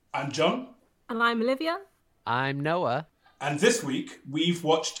I'm John. And I'm Olivia. I'm Noah. And this week, we've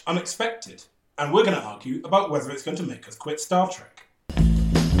watched Unexpected. And we're going to argue about whether it's going to make us quit Star Trek.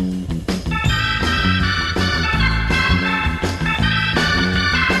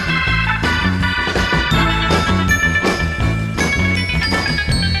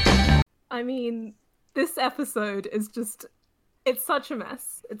 I mean, this episode is just... It's such a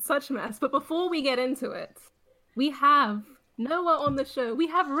mess. It's such a mess. But before we get into it, we have Noah on the show. We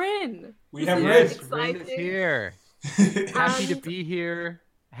have Rin. We have Rin. Yes, Rin is here. Happy to be here.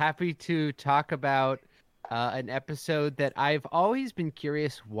 Happy to talk about an episode that I've always been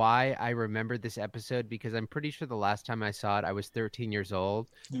curious why I remembered this episode, because I'm pretty sure the last time I saw it, I was 13 years old.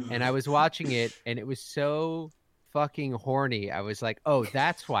 And I was watching it, and it was so fucking horny. I was like, oh,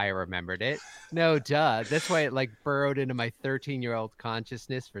 that's why I remembered it. No, duh. That's why it like burrowed into my 13-year-old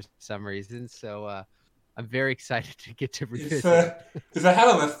consciousness for some reason. So I'm very excited to get to revisit it. It's a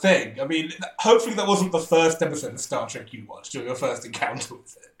hell of a thing. I mean, hopefully that wasn't the first episode of Star Trek you watched or your first encounter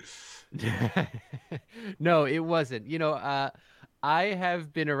with it. No, it wasn't. You know, I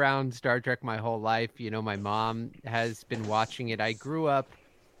have been around Star Trek my whole life. You know, my mom has been watching it. I grew up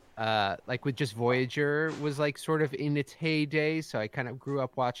like with just Voyager was like sort of in its heyday, so I kind of grew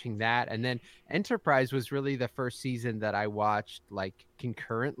up watching that. And then Enterprise was really the first season that I watched like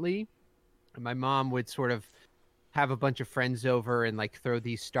concurrently. And my mom would sort of have a bunch of friends over and like throw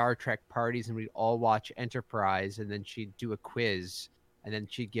these Star Trek parties, and we'd all watch Enterprise, and then she'd do a quiz, and then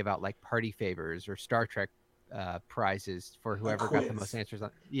she'd give out like party favors or Star Trek prizes for whoever got the most answers on.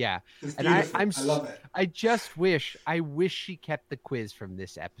 Yeah. It's and beautiful. I love it. I wish she kept the quiz from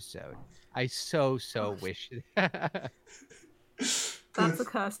this episode. I so wish. That's a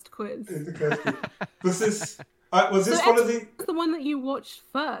cursed quiz. It's a cursed quiz. Was this one of the one that you watched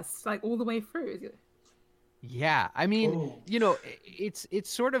first, like all the way through? Yeah, I mean, you know, it's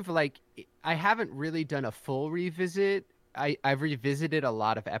sort of like I haven't really done a full revisit. I've revisited a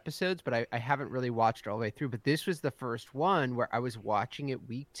lot of episodes, but I haven't really watched it all the way through. But this was the first one where I was watching it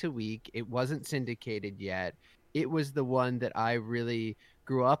week to week. It wasn't syndicated yet. It was the one that I really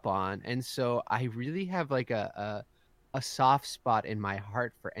grew up on. And so I really have like a soft spot in my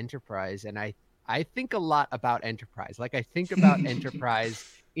heart for Enterprise. And I think a lot about Enterprise. Like I think about Enterprise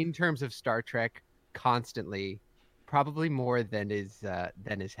in terms of Star Trek constantly, probably more than is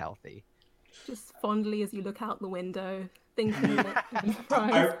healthy. Just fondly as you look out the window, thinking that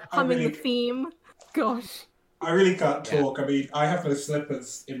Enterprise, humming the theme. Gosh. I really can't talk. I mean, I have no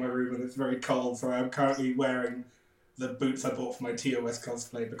slippers in my room and it's very cold, so I'm currently wearing the boots I bought for my TOS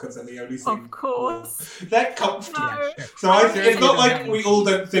cosplay because they're the only thing. Of course. They're comfy. No. So it's not like we all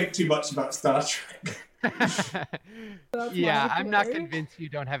don't think too much about Star Trek. Yeah, I'm not convinced you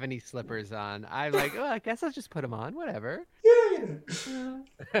don't have any slippers on. I'm like, oh, I guess I'll just put them on. Whatever. Yeah.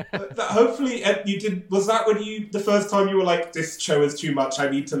 Hopefully, you did. Was that when the first time you were like, "This show is too much. I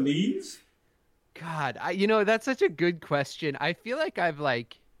need to leave"? God, you know, that's such a good question. I feel like I've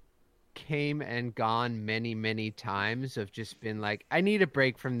like came and gone many times of just been like, I need a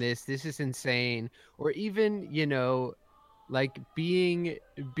break from this. This is insane. Or even, you know, like being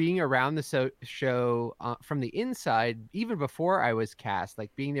around the show from the inside, even before I was cast,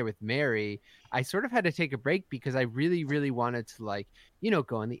 like being there with Mary, I sort of had to take a break because I really wanted to, like, you know,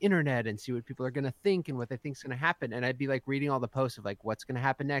 go on the internet and see what people are going to think and what they think is going to happen. And I'd be like reading all the posts of like, what's going to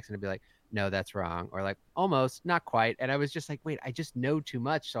happen next? And I'd be like, no, that's wrong. Or like, almost, not quite. And I was just like, wait, I just know too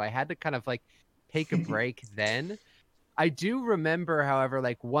much. So I had to kind of like take a break then. I do remember, however,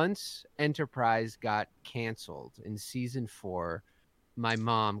 like once Enterprise got canceled in season 4, my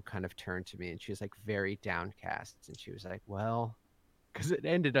mom kind of turned to me and she was like very downcast, and she was like, well, because it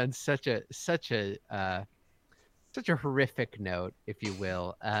ended on such a horrific note, if you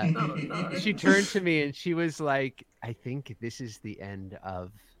will. She turned to me and she was like, I think this is the end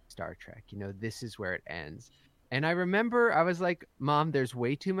of Star Trek. You know, this is where it ends. And I remember I was like, Mom, there's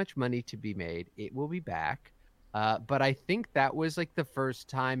way too much money to be made. It will be back. But I think that was like the first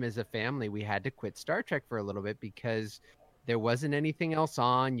time as a family we had to quit Star Trek for a little bit because there wasn't anything else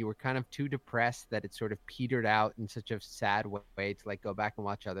on. You were kind of too depressed that it sort of petered out in such a sad way to like go back and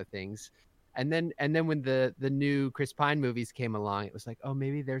watch other things. And then when the new Chris Pine movies came along, it was like, oh,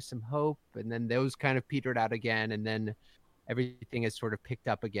 maybe there's some hope. And then those kind of petered out again. And then everything has sort of picked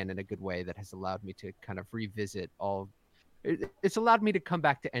up again in a good way that has allowed me to kind of revisit all. It's allowed me to come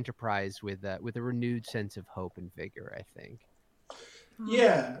back to Enterprise with a renewed sense of hope and vigor, I think.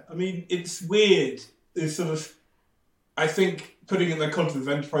 Yeah, I mean, it's weird. It's sort of, I think, putting in the context of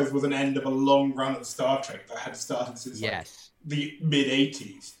Enterprise was an end of a long run of Star Trek that had started since like, the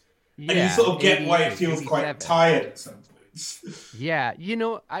mid-'80s. Yeah, and you sort of get why it feels quite tired at some point. Yeah,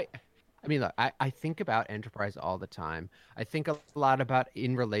 I mean, look, I think about Enterprise all the time. I think a lot about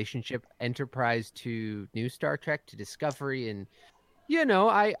in relationship Enterprise to New Star Trek to Discovery, and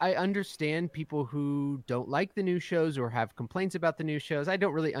I understand people who don't like the new shows or have complaints about the new shows. I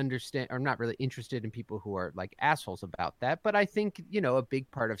don't really understand or not really interested in people who are like assholes about that. But I think, a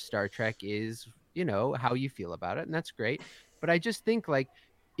big part of Star Trek is, how you feel about it. And that's great. But I just think like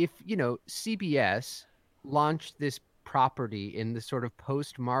if, CBS launched this property in the sort of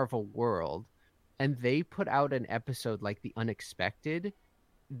post Marvel world and they put out an episode like The Unexpected,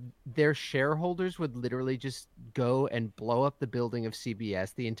 their shareholders would literally just go and blow up the building of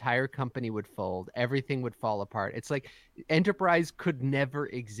CBS. The entire company would fold. Everything would fall apart. It's like Enterprise could never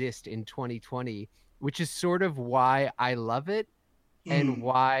exist in 2020, which is sort of why I love it and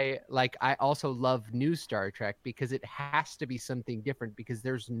why like I also love new Star Trek, because it has to be something different, because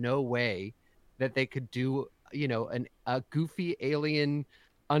there's no way that they could do, a goofy alien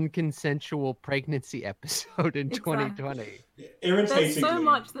unconsensual pregnancy episode in 2020. There's so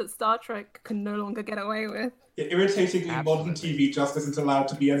much that Star Trek can no longer get away with. Irritatingly, modern TV just isn't allowed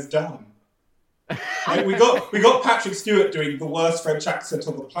to be as dumb. Like, we got Patrick Stewart doing the worst French accent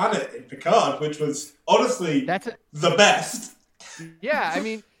on the planet in Picard, which was honestly the best. Yeah, I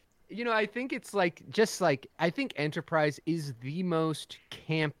mean, I think it's I think Enterprise is the most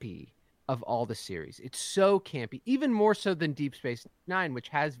campy of all the series. It's so campy, even more so than Deep Space Nine, which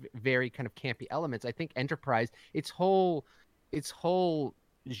has very kind of campy elements. I think Enterprise, its whole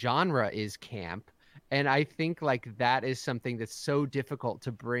genre is camp, and I think like that is something that's so difficult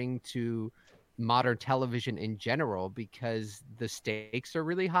to bring to modern television in general, because the stakes are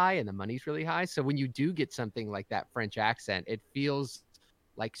really high and the money's really high. So when you do get something like that French accent, it feels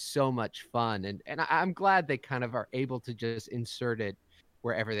like so much fun, and I'm glad they kind of are able to just insert it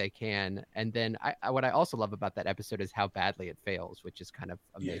wherever they can. And then what I also love about that episode is how badly it fails, which is kind of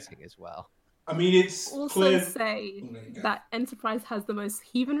amazing as well. I mean, it's also clear... say that Enterprise has the most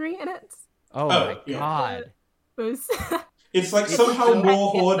heathenry in it. Oh my god. It's like somehow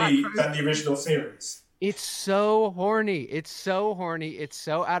more horny than the original series. It's so horny. It's so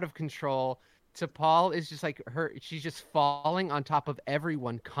out of control. T'Pol is just like she's just falling on top of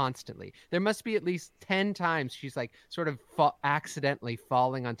everyone constantly. There must be at least 10 times she's like sort of accidentally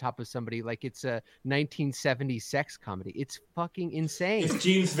falling on top of somebody like it's a 1970s sex comedy. It's fucking insane. It's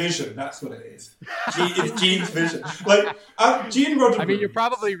Gene's vision. That's what it is. It's Gene's vision. Like, Gene Roddenberry. I mean, you're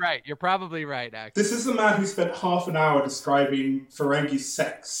probably right. Actually. This is the man who spent half an hour describing Ferengi's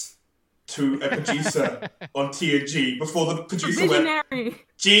sex to a producer on TNG before the producer went,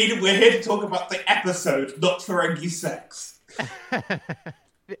 Gene, we're here to talk about the episode, not Ferengi sex.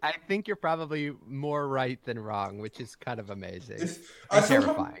 I think you're probably more right than wrong, which is kind of amazing. And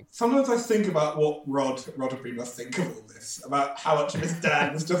terrifying. Sometimes I think about what Roddenberry must think of all this, about how much of his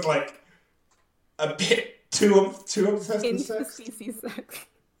dad was just like a bit too obsessed with sex. Species sex.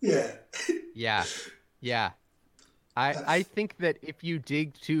 Yeah. Yeah. I think that if you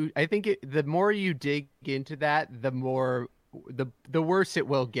dig the more you dig into that, the worse it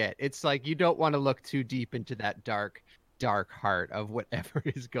will get. It's like you don't want to look too deep into that dark heart of whatever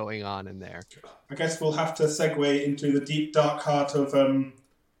is going on in there. I guess we'll have to segue into the deep dark heart of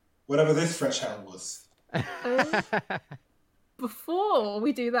whatever this fresh hell was. Before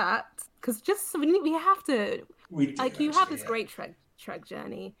we do that, because we have to. You have this great Trek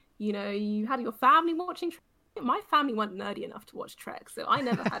journey. You had your family watching Trek. My family weren't nerdy enough to watch Trek, so I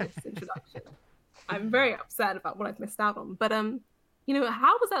never had this introduction. I'm very upset about what I've missed out on. But how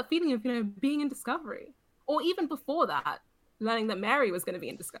was that feeling of being in Discovery, or even before that, learning that Mary was going to be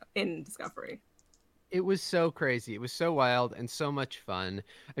in Discovery? It was so crazy. It was so wild and so much fun.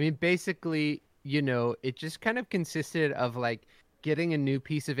 I mean, basically, it just kind of consisted of like getting a new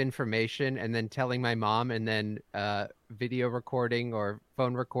piece of information and then telling my mom, and then video recording or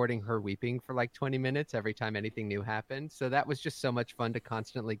phone recording her weeping for like 20 minutes every time anything new happened. So that was just so much fun to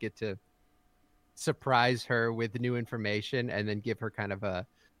constantly get to surprise her with new information and then give her kind of a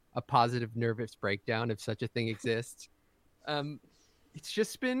positive nervous breakdown if such a thing exists. It's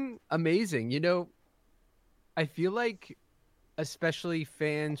just been amazing. I feel like especially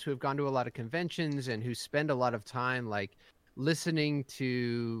fans who have gone to a lot of conventions and who spend a lot of time like listening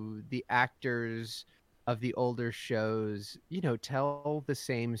to the actors of the older shows, tell the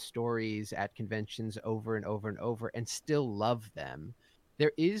same stories at conventions over and over and over and still love them.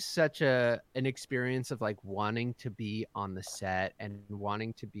 There is such an experience of like wanting to be on the set and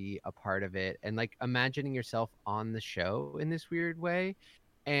wanting to be a part of it and like imagining yourself on the show in this weird way.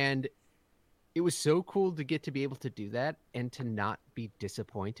 And it was so cool to get to be able to do that and to not be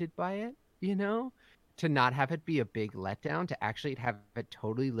disappointed by it, to not have it be a big letdown, to actually have it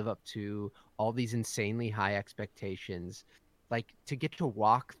totally live up to all these insanely high expectations, like to get to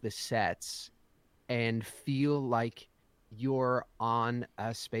walk the sets and feel like you're on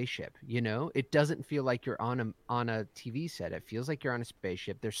a spaceship. It doesn't feel like you're on a TV set. It feels like you're on a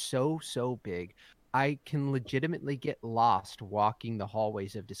spaceship. They're so big. I can legitimately get lost walking the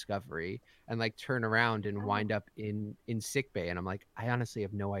hallways of Discovery and like turn around and wind up in sick bay, and I'm like, I honestly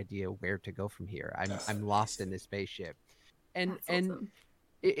have no idea where to go from here. I'm lost in this spaceship. And awesome.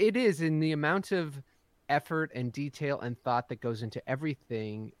 it is, in the amount of effort and detail and thought that goes into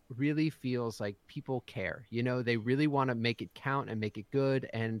everything, really feels like people care. They really want to make it count and make it good,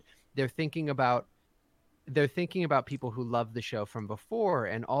 and they're thinking about people who love the show from before,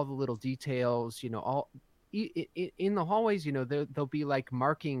 and all the little details, all in the hallways, there'll be like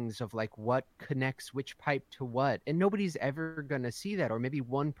markings of like what connects which pipe to what, and nobody's ever going to see that. Or maybe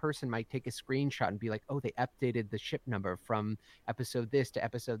one person might take a screenshot and be like, oh, they updated the ship number from episode this to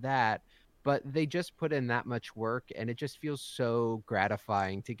episode that. But they just put in that much work, and it just feels so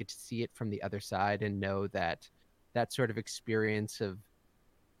gratifying to get to see it from the other side and know that sort of experience of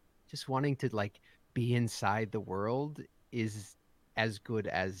just wanting to like be inside the world is as good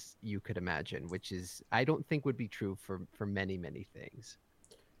as you could imagine, which is, I don't think, would be true for many things.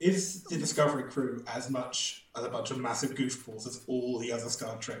 Is the Discovery crew as much as a bunch of massive goofballs as all the other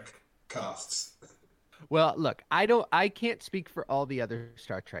Star Trek casts? Well, look, I can't speak for all the other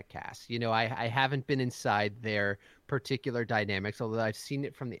Star Trek casts. I haven't been inside their particular dynamics, although I've seen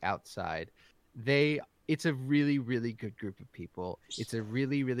it from the outside. It's a really, really good group of people. It's a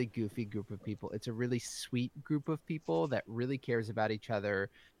really, really goofy group of people. It's a really sweet group of people that really cares about each other,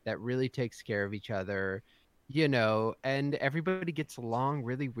 that really takes care of each other, and everybody gets along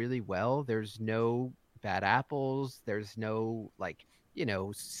really, really well. There's no bad apples. There's no like,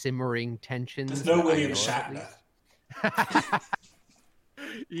 simmering tensions. There's no William Shatner.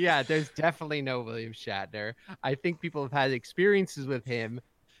 Yeah, there's definitely no William Shatner. I think people have had experiences with him,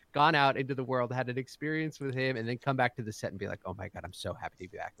 gone out into the world, had an experience with him, and then come back to the set and be like, oh my God, I'm so happy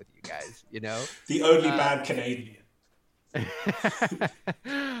to be back with you guys, The only bad Canadian.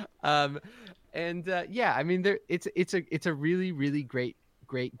 Yeah, I mean, it's a really, really great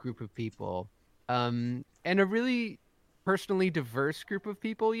group of people, and a really personally diverse group of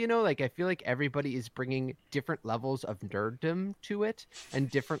people. Like, I feel like everybody is bringing different levels of nerddom to it, and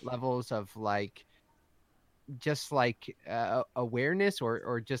different levels of like just like awareness,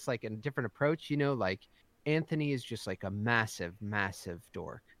 or just like a different approach. Like Anthony is just like a massive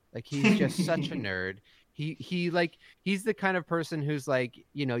dork. Like, he's just such a nerd. He's the kind of person who's like,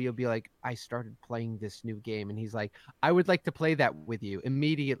 you'll be like, I started playing this new game, and he's like, I would like to play that with you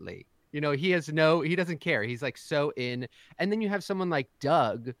immediately. He doesn't care. He's like so in. And then you have someone like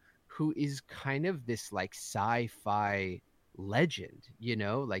Doug, who is kind of this like sci-fi legend,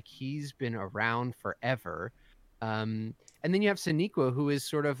 like he's been around forever. And then you have Sonequa, who is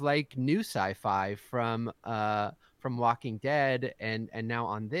sort of like new sci-fi from Walking Dead, and now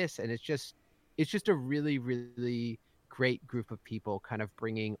on this, and it's just a really, really great group of people, kind of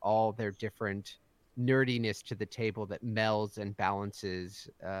bringing all their different nerdiness to the table that melds and balances.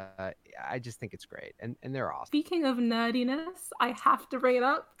 I just think it's great, and they're awesome. Speaking of nerdiness, I have to bring it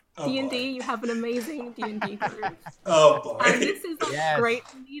up. D&D, you have an amazing D&D group. Oh boy. And this is great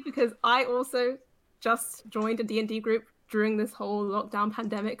for me because I also just joined a D&D group during this whole lockdown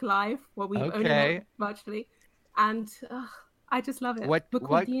pandemic live, where we only met virtually, and I just love it.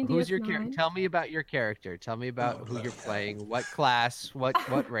 Who's your character? Tell me about your character. Tell me about who you're playing. What class?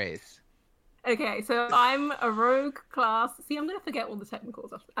 What race? Okay, so I'm a rogue class. See, I'm going to forget all the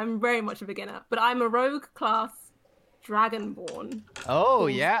technicals. I'm very much a beginner, but I'm a rogue class Dragonborn. Oh,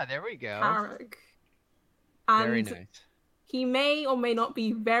 yeah, there we go. Tarek. Very nice. He may or may not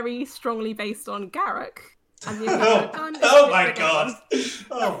be very strongly based on Garak. Oh my god. Oh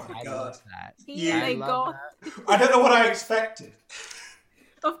my god. He is a god. I don't know what I expected.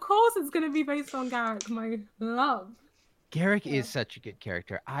 Of course it's going to be based on Garak, my love. Garak is such a good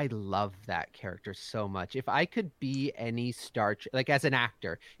character. I love that character so much. If I could be any Star Trek, like as an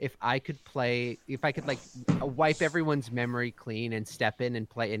actor, if I could like wipe everyone's memory clean and step in and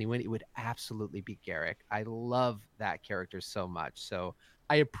play anyone, it would absolutely be Garak. I love that character so much. So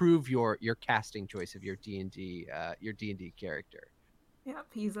I approve your casting choice of your D&D character. Yep,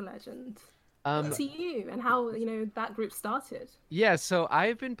 he's a legend. To you and how that group started. Yeah, so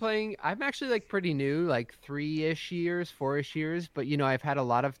I've been playing. I'm actually like pretty new, like 4-ish years, but I've had a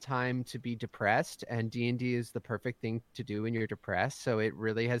lot of time to be depressed, and D&D is the perfect thing to do when you're depressed. So it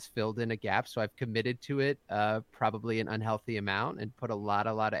really has filled in a gap. So I've committed to it, probably an unhealthy amount, and put a lot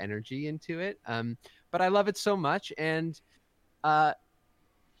of energy into it. but I love it so much. And I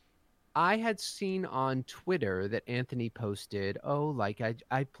had seen on Twitter that Anthony posted, oh, like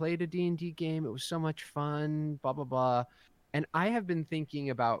I played a D&D game. It was so much fun, blah, blah, blah. And I have been thinking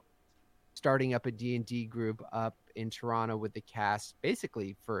about starting up a D&D group up in Toronto with the cast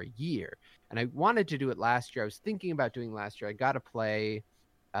basically for a year. And I wanted to do it last year. I was thinking about doing last year. I got to play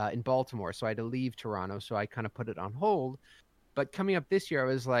in Baltimore, so I had to leave Toronto. So I kind of put it on hold. But coming up this year, I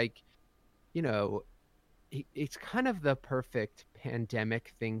was like, you know, it's kind of the perfect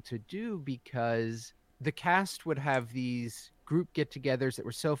pandemic thing to do, because the cast would have these group get-togethers that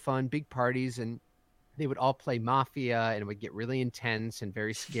were so fun, big parties, and they would all play Mafia, and it would get really intense and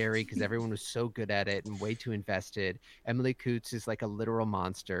very scary because everyone was so good at it and way too invested. Emily Coots is like a literal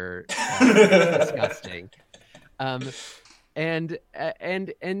monster. Disgusting. And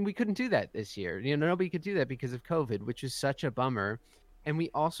we couldn't do that this year. You know, nobody could do that because of COVID, which is such a bummer. And we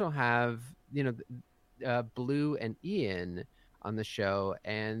also have, you know, Blue and Ian on the show,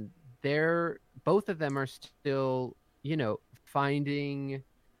 and both of them are still, you know,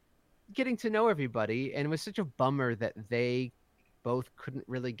 getting to know everybody. And it was such a bummer that they both couldn't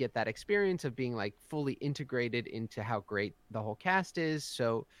really get that experience of being like fully integrated into how great the whole cast is.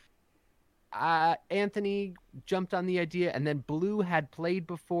 So Anthony jumped on the idea, and then Blue had played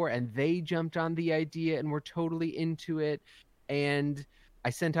before and they jumped on the idea and were totally into it. And I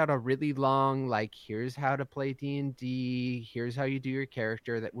sent out a really long, like, here's how to play D&D, here's how you do your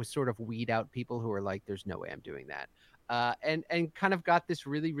character, that was sort of weed out people who are like, there's no way I'm doing that. And kind of got this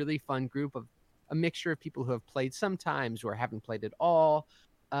really, really fun group of a mixture of people who have played sometimes or haven't played at all.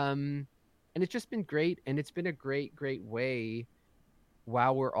 And it's just been great. And it's been a great, great way,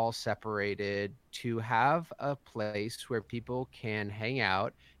 while we're all separated, to have a place where people can hang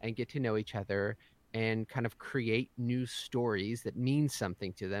out and get to know each other and kind of create new stories that mean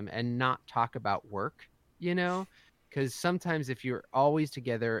something to them and not talk about work, you know? Because sometimes if you're always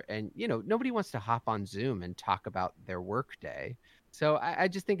together and, you know, nobody wants to hop on Zoom and talk about their work day. So I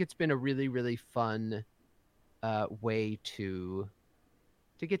just think it's been a really, really fun way to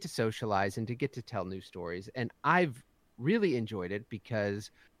get to socialize and to get to tell new stories. And I've really enjoyed it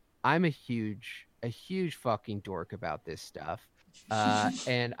because I'm a huge fucking dork about this stuff.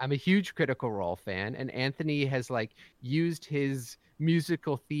 And I'm a huge Critical Role fan, and Anthony has like used his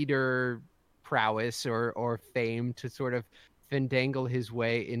musical theater prowess or fame to sort of fandangle his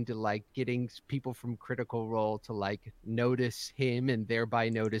way into like getting people from Critical Role to like notice him and thereby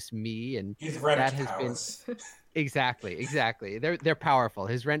notice me. And that has been exactly. They're powerful.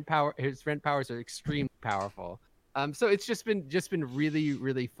 His rent powers are extremely powerful. So it's just been really,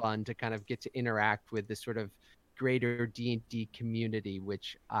 really fun to kind of get to interact with this sort of greater D&D community,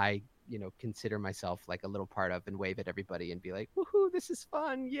 which I, you know, consider myself like a little part of, and wave at everybody and be like, woohoo, this is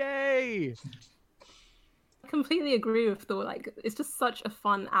fun, yay. I completely agree with Thor. Like, it's just such a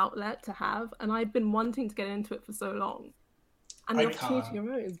fun outlet to have, and I've been wanting to get into it for so long, and the opportunity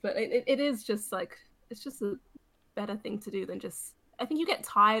arose. But it is just like, it's just a better thing to do than just, I think you get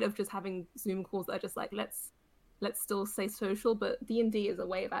tired of just having Zoom calls that are just like, let's still stay social, but D&D is a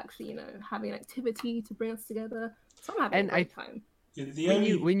way of actually, you know, having an activity to bring us together. So I'm having a great time.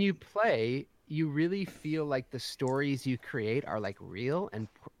 When you play, you really feel like the stories you create are like real and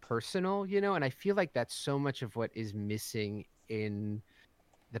personal, you know, and I feel like that's so much of what is missing in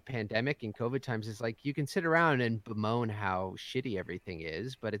the pandemic and COVID times. Is like, you can sit around and bemoan how shitty everything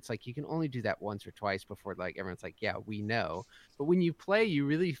is, but it's like you can only do that once or twice before like everyone's like, yeah, we know. But when you play, you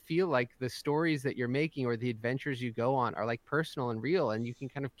really feel like the stories that you're making or the adventures you go on are like personal and real, and you can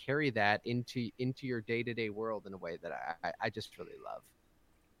kind of carry that into your day-to-day world in a way that I just really love.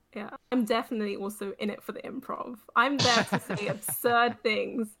 Yeah, I'm definitely also in it for the improv. I'm there to say absurd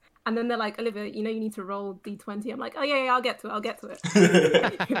things. And then they're like, Olivia, you know, you need to roll D20. I'm like, oh, yeah, I'll get to it.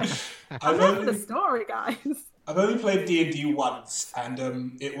 I'm there for the story, guys. I've only played D&D once,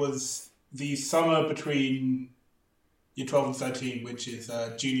 and it was the summer between year 12 and 13, which is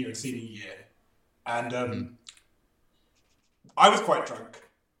junior and senior year. And I was quite drunk.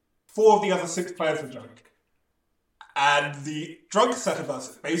 4 of the other 6 players were drunk. And the drunk set of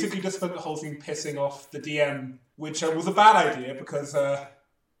us basically just spent the whole thing pissing off the DM, which was a bad idea because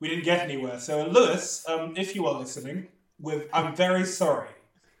we didn't get anywhere. So, Lewis, if you are listening, I'm very sorry.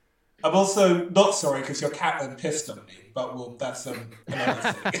 I'm also not sorry because your cat then pissed on me, but well, that's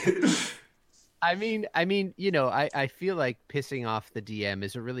another thing. I mean, you know, I feel like pissing off the DM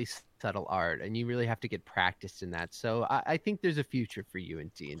is a really subtle art, and you really have to get practiced in that. So I think there's a future for you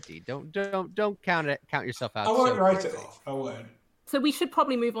in D&D. Don't count yourself out. I won't write it off. I won't. So we should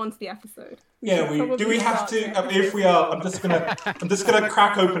probably move on to the episode. Yeah, do we have to? I mean, if we are, I'm just gonna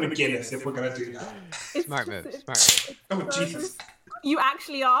crack open a Guinness if we're gonna do that. Smart move. Oh Jesus! You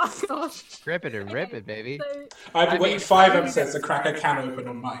actually are. Gosh. Rip it, baby. So, I've been waiting 5 episodes to crack a can open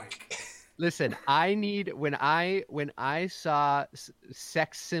on mic. Listen, I need when I saw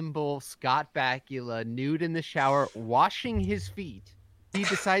sex symbol Scott Bakula nude in the shower washing his feet. He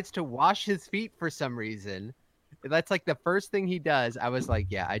decides to wash his feet for some reason. That's like the first thing he does. I was like,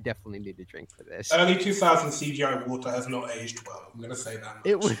 yeah, I definitely need a drink for this. Early 2000 CGI water has not aged well. I'm gonna say that much.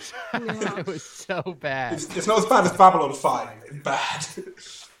 It was it was so bad. It's not as bad as Babylon 5. It's bad.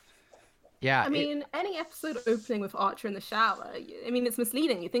 Yeah. I mean, any episode opening with Archer in the shower, I mean, it's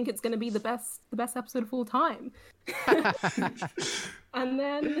misleading. You think it's going to be the best episode of all time. And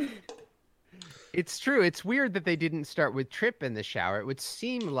then... It's true. It's weird that they didn't start with Trip in the shower. It would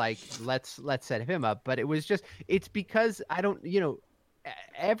seem like let's set him up, but it was just, it's because I don't,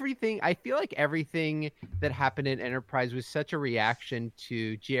 everything, I feel like everything that happened in Enterprise was such a reaction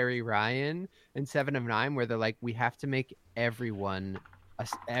to Jerry Ryan and Seven of Nine, where they're like, we have to make everyone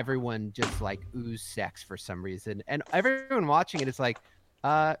just like ooze sex for some reason. And everyone watching it is like,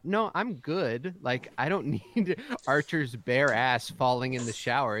 no, I'm good. Like, I don't need Archer's bare ass falling in the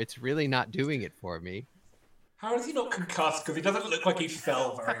shower. It's really not doing it for me. How is he not concussed? Because he doesn't look like he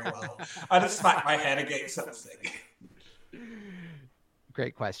fell very well. I just smacked my head against something.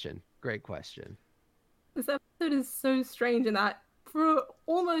 Great question. This episode is so strange in that for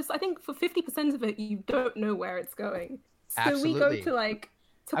almost, I think for 50% of it, you don't know where it's going. So Absolutely. we go to like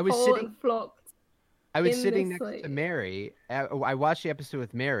T'Pol and Phlox. I was sitting next to Mary. I watched the episode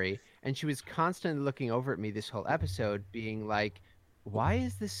with Mary, and she was constantly looking over at me this whole episode, being like, why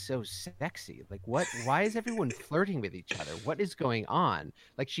is this so sexy? Like, why is everyone flirting with each other? What is going on?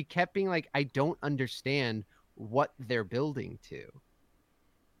 Like, she kept being like, I don't understand what they're building to.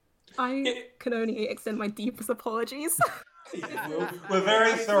 I can only extend my deepest apologies. Yeah, we're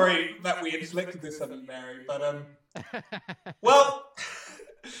very sorry that we inflicted this on Mary, but well,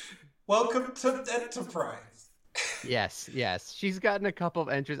 welcome to Enterprise. Yes. She's gotten a couple of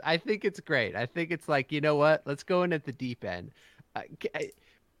entries. I think it's great. I think it's like, you know what? Let's go in at the deep end.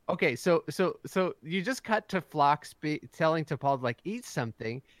 Okay, so you just cut to Phlox telling T'Pol like eat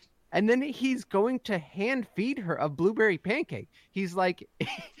something, and then he's going to hand feed her a blueberry pancake. He's like,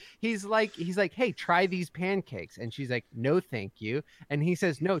 hey, try these pancakes, and she's like, no, thank you. And he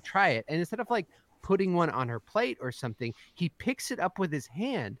says, no, try it. And instead of like putting one on her plate or something, he picks it up with his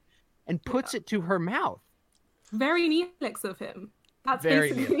hand and puts it to her mouth. Very Neelix of him. That's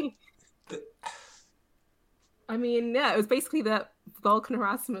Very basically. I mean, yeah, it was basically that Vulcan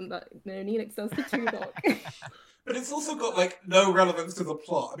harassment that Neelix does to Tuvok. But it's also got like no relevance to the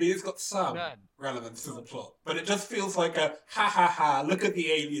plot. I mean, it's got some None. relevance to the plot, but it just feels like a ha, look at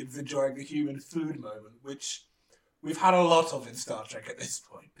the aliens enjoying the human food moment, which we've had a lot of in Star Trek at this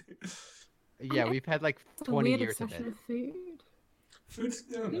point. Yeah, we've had like 20 years of it. With food. Food's,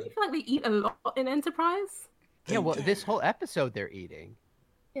 I don't Do know. you feel like they eat a lot in Enterprise? Yeah, well, this whole episode they're eating.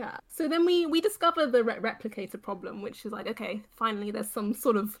 Yeah. So then we discover the replicator problem, which is like, okay, finally there's some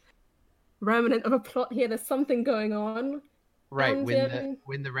sort of remnant of a plot here. There's something going on. Right, And,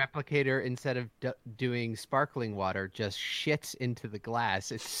 when the replicator, instead of doing sparkling water, just shits into the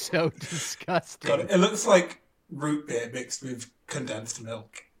glass. It's so disgusting. God, it looks like root beer mixed with condensed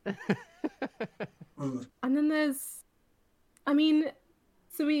milk. And then there's, I mean,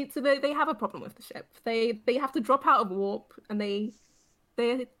 so they have a problem with the ship. They have to drop out of warp, and they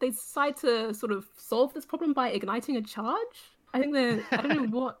decide to sort of solve this problem by igniting a charge. I don't know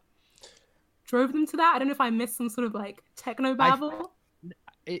what drove them to that. I don't know if I missed some sort of like techno babble.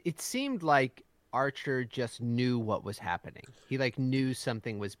 It seemed like Archer just knew what was happening. He like knew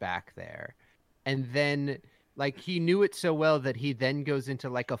something was back there, and then like he knew it so well that he then goes into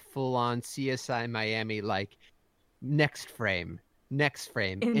like a full-on CSI Miami like next frame,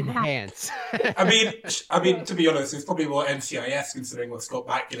 enhance. I mean, to be honest, it's probably more NCIS considering what Scott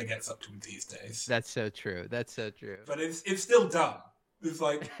Bakula gets up to these days. That's so true. But it's still dumb. It's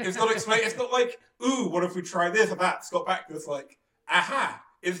like it's not explain. It's not like, ooh, what if we try this or that? Scott Bakula's like, aha,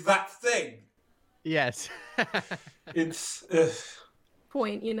 it's that thing. Yes. It's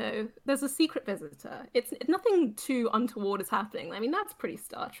Point, there's a secret visitor. It's nothing too untoward is happening. I mean, that's pretty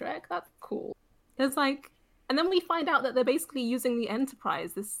Star Trek. That's cool. There's like, and then we find out that they're basically using the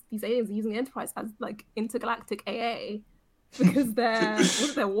Enterprise. These aliens are using the Enterprise as like intergalactic AA because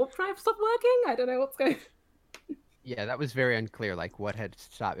their warp drive stopped working. I don't know what's going. Yeah, that was very unclear, like what had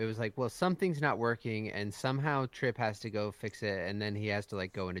stopped. It was like, well, something's not working, and somehow Trip has to go fix it, and then he has to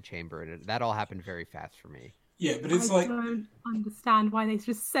like go in a chamber, and that all happened very fast for me. Yeah, but it's I don't understand why they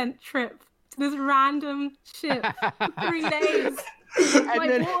just sent Trip to this random ship for 3 days.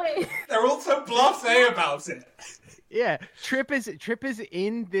 My boy. They're all so blasé about it. Yeah, Trip is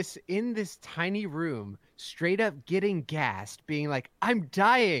in this tiny room, straight up getting gassed, being like, "I'm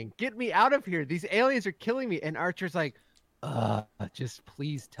dying. Get me out of here. These aliens are killing me." And Archer's like, just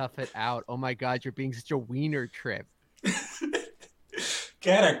please tough it out. Oh my god, you're being such a wiener, Trip."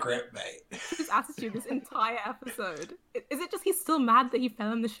 Get a grip, mate. His attitude this entire episode. Is it just he's still mad that he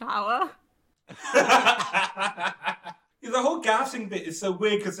fell in the shower? The whole gassing bit is so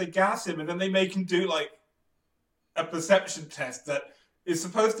weird because they gas him and then they make him do like a perception test that is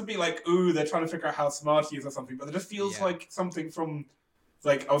supposed to be like, ooh, they're trying to figure out how smart he is or something, but it just feels like something from,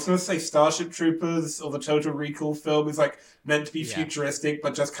 like, I was going to say Starship Troopers or the Total Recall film is like meant to be futuristic,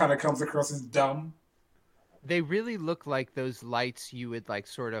 but just kind of comes across as dumb. They really look like those lights you would like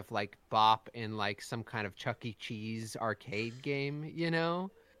sort of like bop in like some kind of Chuck E. Cheese arcade game, you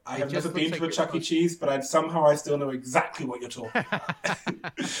know? I have never been to a Chuck E. Cheese, but I still know exactly what you're talking about.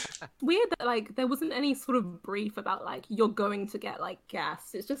 Weird that like there wasn't any sort of brief about like you're going to get like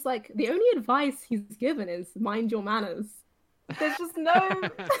gas. It's just like the only advice he's given is mind your manners. There's just no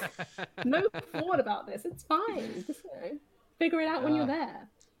thought about this. It's fine. Just figure it out when you're there.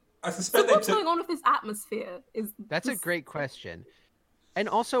 I suspect what's going on with this atmosphere? That's a great question. And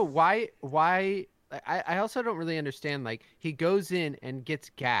also, why? I also don't really understand. Like, he goes in and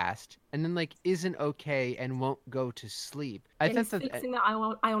gets gassed, and then like isn't okay and won't go to sleep. He's fixing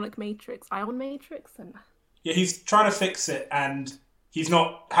the ionic matrix. Ion matrix, and yeah, he's trying to fix it, and he's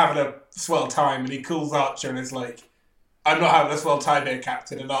not having a swell time. And he calls Archer and is like, "I'm not having a swell time here,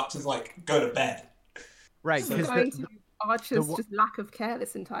 Captain." And Archer's like, "Go to bed." Right, because Archer's just lack of care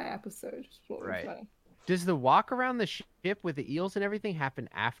this entire episode. Right. Does the walk around the ship with the eels and everything happen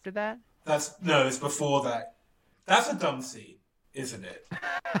after that? It's before that. That's a dumb scene, isn't it?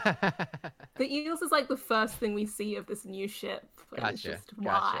 The eels is like the first thing we see of this new ship. Gotcha.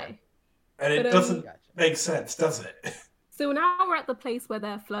 Why? And it doesn't make sense, does it? So now we're at the place where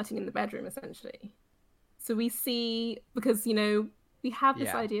they're flirting in the bedroom, essentially. So we see, because, we have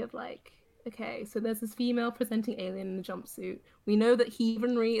this idea of like, okay, so there's this female presenting alien in a jumpsuit. We know that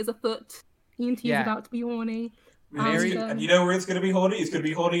heathenry is afoot. TNT is about to be horny. And you know where it's going to be horny? It's going to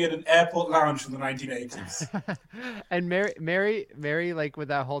be horny at an airport lounge from the 1980s. And Mary, like, with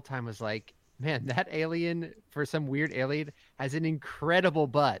that whole time was like, man, that alien, for some weird alien, has an incredible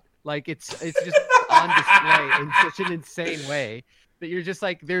butt. Like, it's just on display in such an insane way that you're just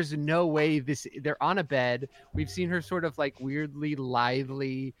like, there's no way they're on a bed. We've seen her sort of like weirdly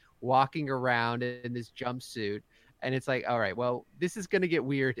lively walking around in this jumpsuit. And it's like, all right, well, this is going to get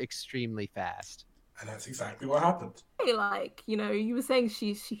weird extremely fast. And that's exactly what happened. Like, you were saying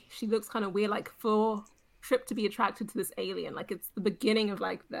she looks kind of weird, like for Trip to be attracted to this alien. Like, it's the beginning of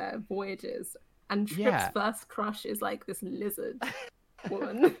like their voyages. And Trip's first crush is like this lizard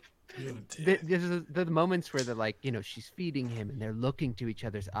woman. There's the moments where they're like, she's feeding him and they're looking to each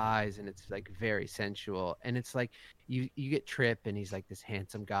other's eyes and it's like very sensual. And it's like you get Trip and he's like this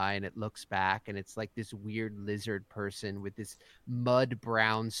handsome guy and it looks back and it's like this weird lizard person with this mud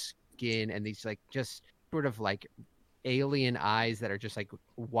brown skin and these like just sort of like alien eyes that are just like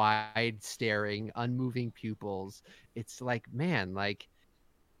wide staring, unmoving pupils. It's like, man, like,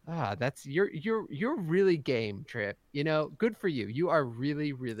 that's you're really game, Trip. Good for you. You are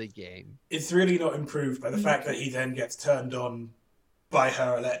really, really game. It's really not improved by the fact that he then gets turned on by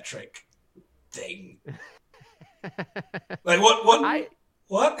her electric thing. Like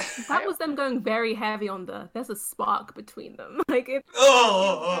what? That was them going very heavy on there's a spark between them. Like it's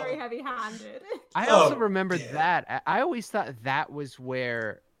very heavy-handed. I also remember that. I always thought that was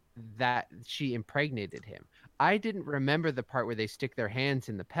where that she impregnated him. I didn't remember the part where they stick their hands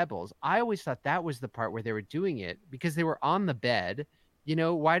in the pebbles. I always thought that was the part where they were doing it because they were on the bed.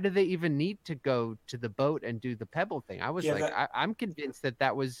 Why do they even need to go to the boat and do the pebble thing? I was I'm convinced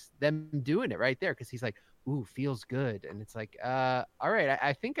that was them doing it right there because he's like, ooh, feels good. And it's like, all right,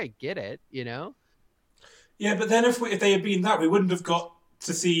 I think I get it, Yeah, but then if they had been that, we wouldn't have got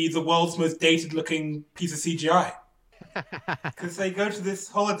to see the world's most dated looking piece of CGI. Because they go to this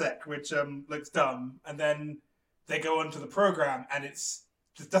holodeck, which looks dumb, and then they go onto the program, and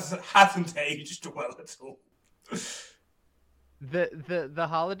hasn't aged well at all. The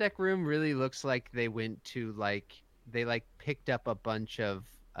holodeck room really looks like they went to they picked up a bunch of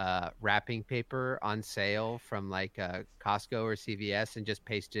wrapping paper on sale from like Costco or CVS and just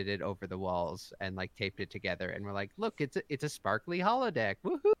pasted it over the walls and like taped it together, and we're like, look, it's a sparkly holodeck,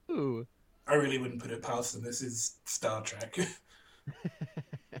 woohoo! I really wouldn't put it past them. This is Star Trek.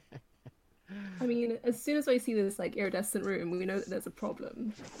 I mean, as soon as I see this like iridescent room, we know that there's a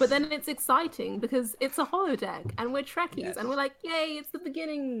problem. But then it's exciting because it's a holodeck and we're Trekkies and we're like, yay, it's the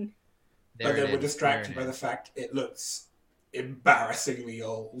beginning. But then we're distracted by the fact it looks embarrassingly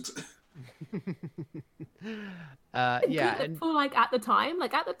old. And for like at the time,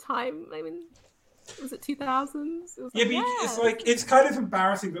 I mean, was it 2000s? It was it's like it's kind of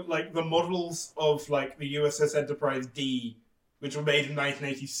embarrassing that like the models of like the USS Enterprise D, which were made in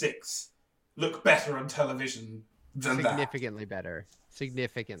 1986, look better on television than significantly better.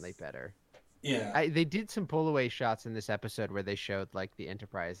 Yeah, they did some pull away shots in this episode where they showed like the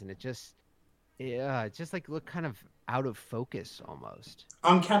Enterprise, and it just like looked kind of out of focus almost.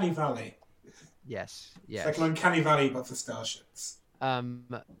 Uncanny Valley. Yes. It's like an Uncanny Valley, but for starships.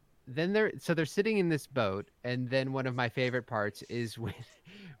 Then they're sitting in this boat, and then one of my favorite parts is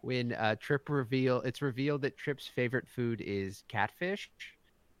when Trip it's revealed that Trip's favorite food is catfish,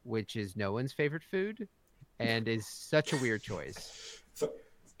 which is no one's favorite food, and is such a weird choice. So,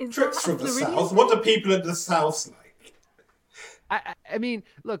 Trip's from the South. What do people in the South like? I mean,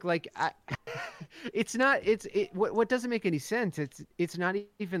 look, like what doesn't make any sense. It's not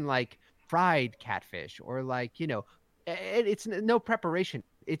even like fried catfish or like, you know, it's no preparation.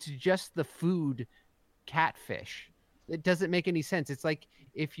 It's just the food catfish. It doesn't make any sense. It's like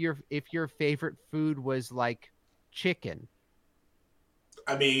if your favorite food was like chicken.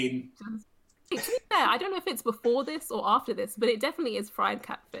 I mean, I don't know if it's before this or after this, but it definitely is fried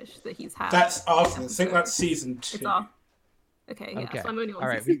catfish that he's had. That's after. I think that's season 2. It's after. Okay, yeah. So I'm only on. All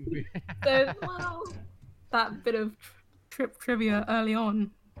right. So, well, that bit of Trip trivia early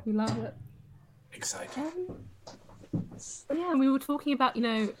on, we love it. Exciting. Yeah, we were talking about, you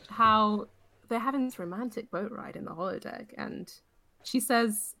know, how they're having this romantic boat ride in the holodeck, and she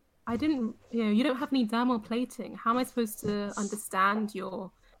says, you don't have any dermal plating. How am I supposed to understand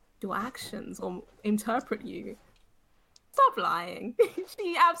your actions or interpret you? Stop lying.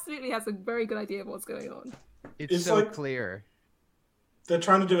 She absolutely has a very good idea of what's going on. It's so like, clear. They're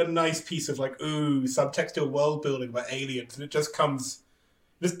trying to do a nice piece of like, subtextual world building about aliens, and it just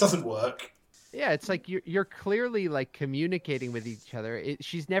doesn't work. Yeah, it's like you're clearly like communicating with each other.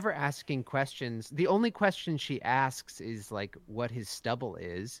 She's never asking questions. The only question she asks is like what his stubble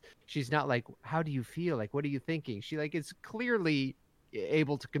is. She's not like, how do you feel? Like, what are you thinking? She like is clearly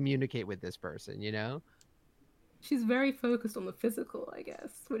able to communicate with this person, you know? She's very focused on the physical, I guess,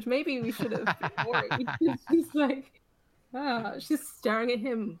 which maybe we should have been worried. She's like, she's staring at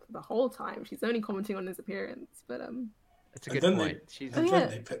him the whole time. She's only commenting on his appearance, but That's a good point. Then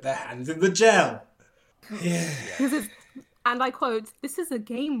they put their hands in the gel. Yeah. And I quote, "This is a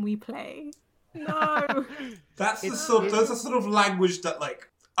game we play." No. That's the sort of language that like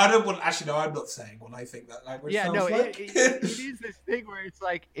I don't want. Actually, no, I'm not saying what I think that language sounds like. It is this thing where it's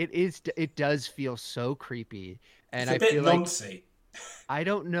like it does feel so creepy, and it's a bit noncy. I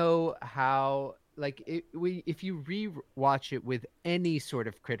don't know how. Like if you re-watch it with any sort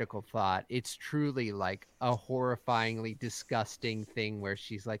of critical thought, it's truly like a horrifyingly disgusting thing where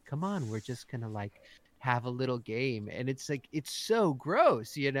she's like, "Come on, we're just gonna like have a little game," and it's like it's so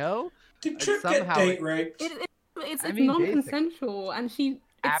gross, you know. Did Trip get date raped? It's non-consensual, and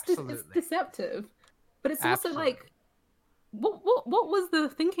it's deceptive, but it's also like, what was the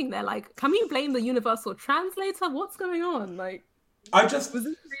thinking there? Like, can we blame the universal translator? What's going on? Like. Was this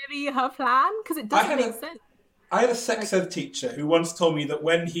really her plan? Because it doesn't make sense. I had a sex ed teacher who once told me that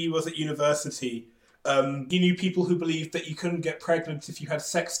when he was at university, he knew people who believed that you couldn't get pregnant if you had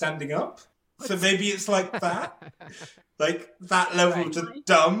sex standing up. So maybe it's like that, like that level of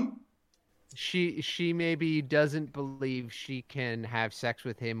dumb. She maybe doesn't believe she can have sex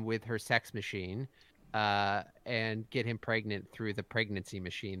with him with her sex machine, and get him pregnant through the pregnancy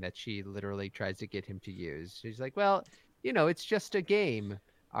machine that she literally tries to get him to use. She's like, well. You know, it's just a game.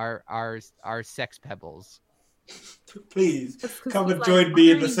 Our sex pebbles. Please come and join me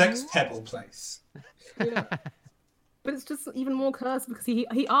in the sex pebble place. Yeah. But it's just even more cursed because he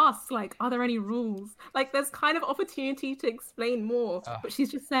asks like, "Are there any rules?" Like, there's kind of opportunity to explain more, but she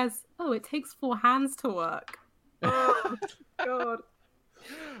just says, "Oh, it takes 4 hands to work." Oh God!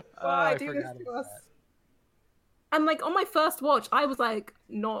 Why do this to us? And like on my first watch, I was like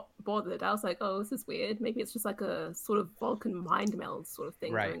not bothered. I was like, "Oh, this is weird. Maybe it's just like a sort of Vulcan mind meld sort of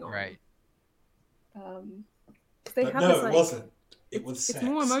thing going on." Right. It wasn't. It was sex. It's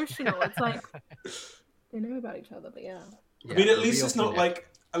more emotional. It's like they know about each other, but yeah. I mean, at least it's not like.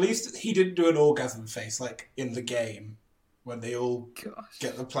 At least he didn't do an orgasm face like in the game when they all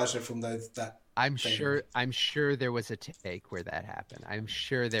get the pleasure from that. I'm sure there was a take where that happened. I'm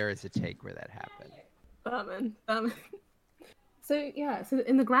sure there is a take where that happened. Berman. So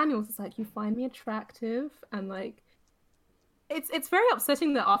in the granules, it's like, you find me attractive, and like, it's very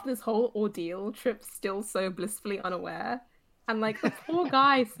upsetting that after this whole ordeal, Trip's still so blissfully unaware, and like the poor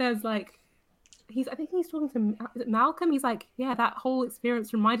guy says like, I think he's talking to, is it Malcolm? He's like, yeah, that whole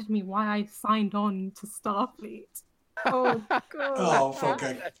experience reminded me why I signed on to Starfleet. Oh god. Oh, for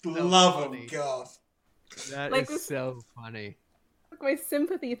the love of God. That Like is so funny. My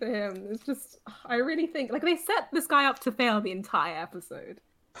sympathy for him is just, I really think, like, they set this guy up to fail the entire episode.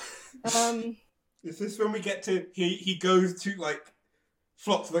 Is this when we get to he goes to like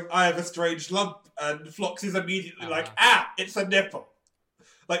Phlox like, I have a strange lump, and Phlox is immediately like, it's a nipple.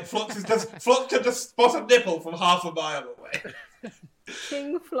 Like Phlox can just spot a nipple from half a mile away.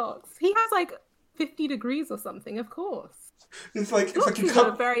 King Phlox. He has like 50 degrees or something, of course. It's like He's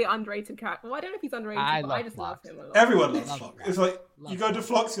a very underrated character. Well, I don't know if he's underrated, but I just love him a lot. Everyone loves Phlox. It's like, you go to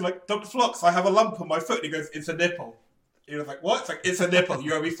Phlox, you're like, Dr. Phlox, I have a lump on my foot. And he goes, it's a nipple. You're like, what? It's like, it's a nipple.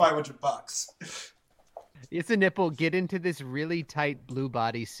 You owe me $500. It's a nipple. Get into this really tight blue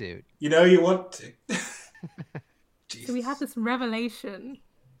bodysuit. You know you want to. So we have this revelation.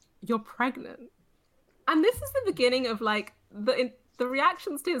 You're pregnant. And this is the beginning of like, the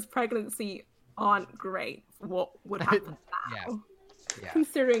reactions to his pregnancy aren't great. What would happen now? Yeah.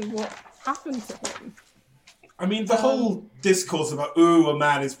 Considering what happened to him. I mean, the whole discourse about, a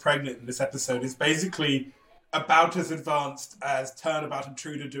man is pregnant in this episode is basically about as advanced as Turnabout and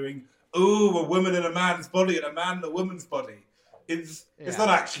Trude doing, a woman in a man's body and a man in a woman's body. It's not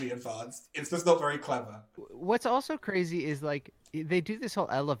actually advanced. It's just not very clever. What's also crazy is like, they do this whole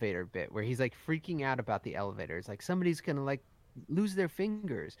elevator bit where he's like freaking out about the elevator. It's like somebody's gonna like lose their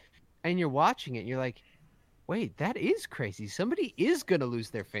fingers. And you're watching it and you're like, wait, that is crazy. Somebody is going to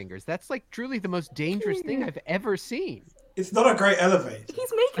lose their fingers. That's like truly the most dangerous thing I've ever seen. It's not a great elevator.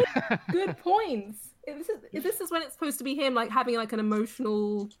 He's making good points. This is when it's supposed to be him like having like an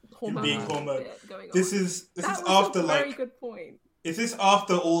emotional hormone bit going on. This is after like, very good point. Is this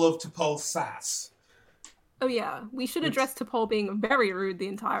after all of T'Pol's sass? Oh yeah, we should address T'Pol being very rude the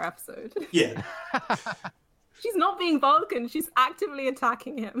entire episode. Yeah. She's not being Vulcan. She's actively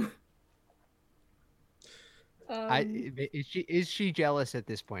attacking him. Is she jealous at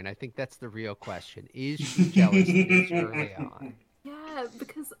this point? I think that's the real question. Is she jealous this early on? Yeah,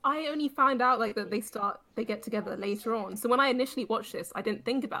 because I only found out like that they get together later on. So when I initially watched this, I didn't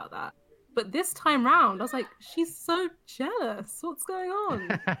think about that. But this time round, I was like, she's so jealous. What's going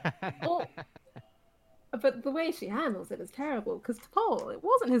on? But the way she handles it is terrible, because T'Pol, it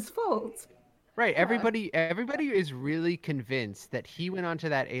wasn't his fault. Right, everybody is really convinced that he went onto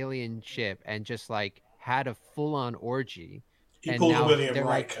that alien ship and just like had a full-on orgy. He pulled a William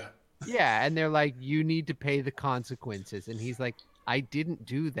Riker. Yeah, and they're like, you need to pay the consequences. And he's like, I didn't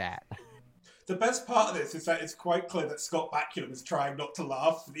do that. The best part of this is that it's quite clear that Scott Bakula is trying not to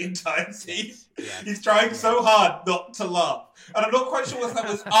laugh for the entire scene. Yes. He's trying so hard not to laugh. And I'm not quite sure whether that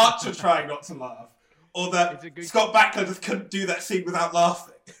was Archer trying not to laugh, or that Scott Bakula just couldn't do that scene without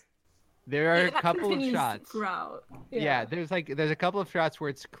laughing. There are a couple of shots. Throughout. Yeah, there's a couple of shots where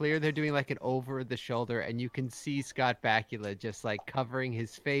it's clear they're doing like an over the shoulder, and you can see Scott Bakula just like covering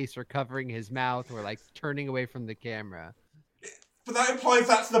his face or covering his mouth or like turning away from the camera. But that implies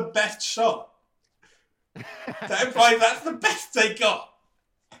that's the best shot. That implies that's the best they got.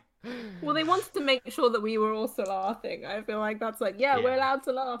 Well, they wanted to make sure that we were also laughing. I feel like that's like, we're allowed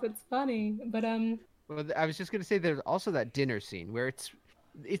to laugh. It's funny, but Well, I was just gonna say there's also that dinner scene where it's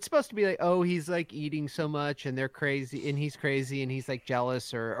supposed to be like, oh, he's like eating so much and they're crazy and he's like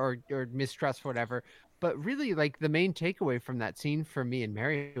jealous or mistrustful, whatever. But really, like the main takeaway from that scene for me and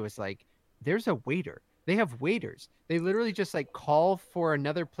Mary was like, there's a waiter. They have waiters. They literally just like call for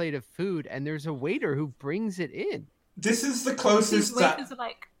another plate of food and there's a waiter who brings it in. This is the closest that... Waiters are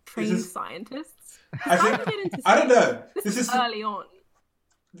like trained scientists? I don't know. This is early on.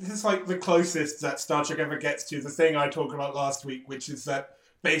 This is like the closest that Star Trek ever gets to the thing I talked about last week, which is that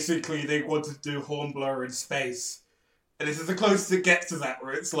basically they wanted to do Hornblower in space. And this is the closest it gets to that,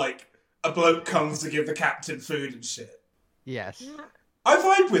 where it's like a bloke comes to give the captain food and shit. Yes. Yeah. I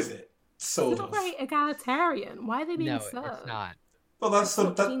vibe with it. Sort it's not very egalitarian. Why are they being served? No, it's not. Well, that's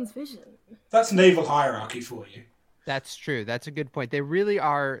Gene's vision. That's naval hierarchy for you. That's true. That's a good point. They really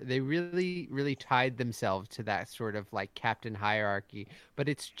are. They really, really tied themselves to that sort of like captain hierarchy. But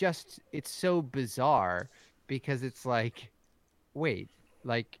it's so bizarre because it's like, wait,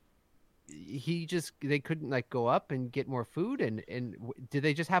 like they couldn't like go up and get more food and did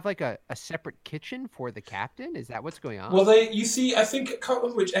they just have like a separate kitchen for the captain? Is that what's going on? Well, you see, I think, I can't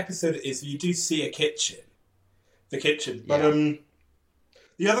remember which episode it is, you do see the kitchen, but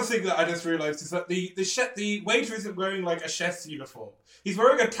The other thing that I just realised is that the waiter isn't wearing like a chef's uniform. He's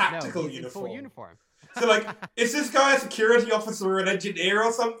wearing a tactical uniform. Full uniform. So like, is this guy a security officer or an engineer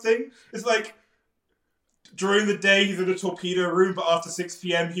or something? It's like during the day he's in a torpedo room, but after 6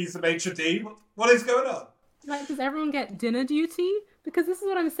 p.m. he's the maitre d'. What is going on? Like, does everyone get dinner duty? Because this is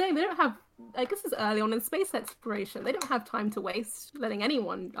what I'm saying. They don't have. Like, this is early on in space exploration. They don't have time to waste letting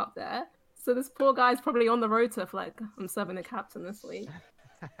anyone up there. So this poor guy's probably on the rota for like, I'm serving the captain this week.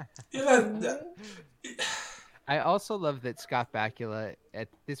 I also love that Scott Bakula at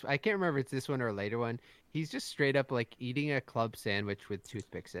this. I can't remember if it's this one or a later one. He's just straight up like eating a club sandwich with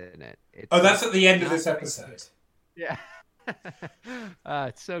toothpicks in it. That's at the end of this episode. Yeah,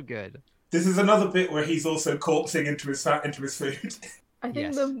 it's so good. This is another bit where he's also corpsing into his food. I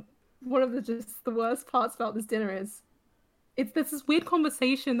think one of the worst parts about this dinner is there's this weird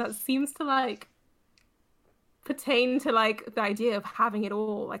conversation that seems to like pertain to like the idea of having it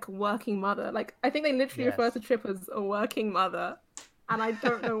all, like a working mother. Like, I think they literally refer to Trip as a working mother, and I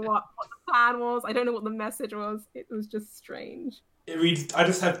don't know what the plan was. I don't know what the message was. It was just strange. I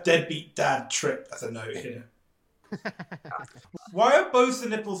just have deadbeat dad Trip as a note here. Why are both the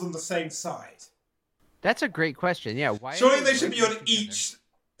nipples on the same side? That's a great question. Yeah, why? Surely they should be on each.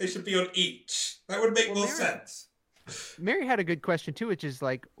 They should be on each. That would make more sense. Mary had a good question too, which is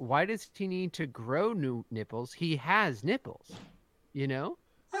like, why does he need to grow new nipples? He has nipples, you know.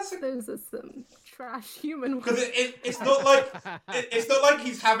 Those are some trash human. Because it's not like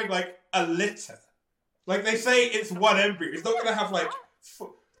he's having like a litter. Like they say, it's one embryo. It's not going to have like.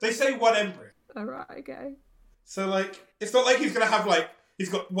 They say one embryo. All right, okay. So like, it's not like he's going to have like he's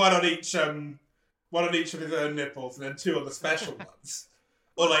got one on each of his own nipples and then 2 on the special ones.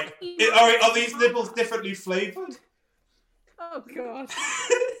 Or like, are these nipples differently flavoured? Oh god.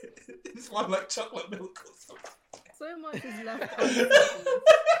 It's one like chocolate milk or something. So much is left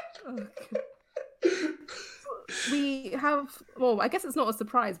on. We have, well, I guess it's not a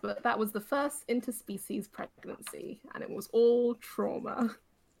surprise, but that was the first interspecies pregnancy, and it was all trauma.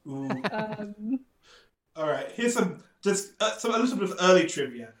 Ooh. All right, here's a little bit of early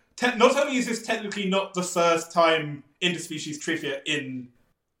trivia. Not only is this technically not the first time interspecies trivia in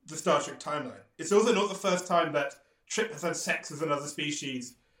the Star Trek timeline, it's also not the first time that Trip has had sex with another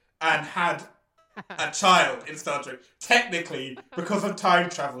species and had a child in Star Trek, technically because of time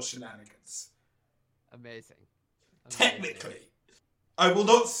travel shenanigans. Amazing. Technically. I will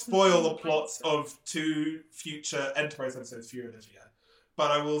not spoil the plots of 2 future Enterprise episodes for you, Olivia,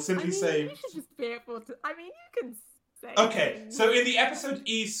 but I will simply say... You should just be able to... I mean, you can say... Okay, so in the episode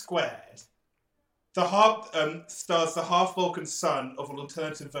E Squared, the stars the half-Vulcan son of an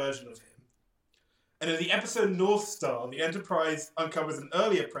alternative version of him. And in the episode North Star, the Enterprise uncovers an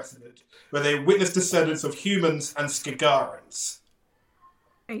earlier precedent where they witness descendants of humans and Skagarans.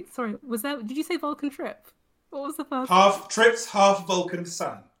 Wait, sorry, did you say Vulcan Trip? What was the first Trip's half-Vulcan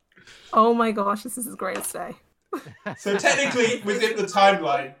son. Oh my gosh, this is his greatest day. So technically, within the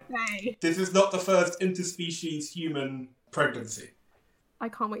timeline, this is not the first interspecies human pregnancy. I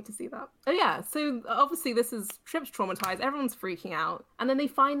can't wait to see that. Oh yeah, so obviously this is Trip's traumatized, everyone's freaking out, and then they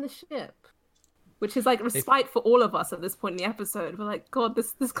find the ship. Which is like respite for all of us at this point in the episode. We're like, God,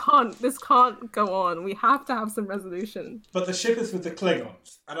 this can't go on. We have to have some resolution. But the ship is with the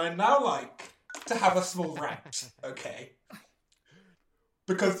Klingons, and I now like to have a small rant, okay?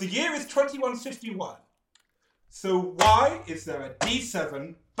 Because the year is 2151. So why is there a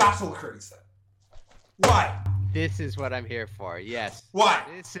D7 battlecruiser? Why? This is what I'm here for, yes. Why?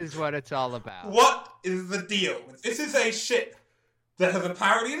 This is what it's all about. What is the deal? This is a ship that has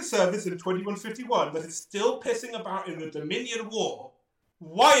apparently in service in 2151 that is still pissing about in the Dominion War.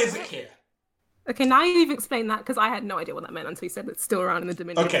 Why is it here? Okay, now you've explained that, because I had no idea what that meant until you said it's still around in the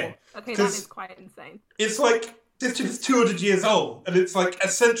Dominion War. Okay, that is quite insane. It's like, this ship is 200 years old, and it's like a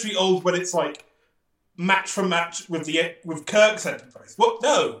century old when it's like match for match with Kirk's Enterprise. What?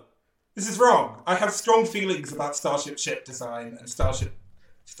 No! This is wrong. I have strong feelings about Starship ship design and Starship...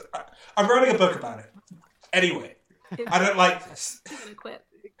 I'm writing a book about it. Anyway. I don't like this.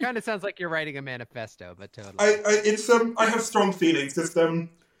 It kind of sounds like you're writing a manifesto, but totally. I have strong feelings. Just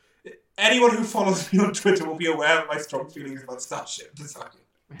anyone who follows me on Twitter will be aware of my strong feelings about Starship design.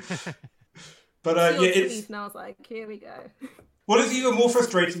 But it's. And I was like, here we go. What is even more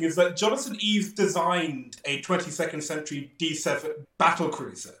frustrating is that Jonathan Eves designed a 22nd century D7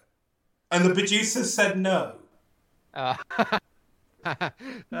 battlecruiser, and the producers said no. Oh,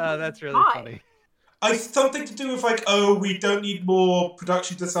 that's really funny. Something to do with like, oh, we don't need more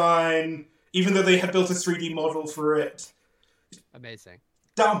production design, even though they had built a 3D model for it. Amazing.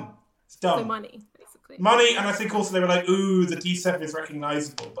 Dumb. It's dumb. So money, basically. Money, and I think also they were like, ooh, the D7 is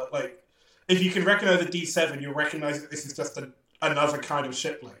recognizable. But, like, if you can recognize the D7, you'll recognize that this is just another kind of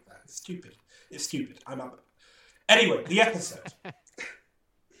ship like that. It's stupid. It's stupid. I'm up. Anyway, the episode.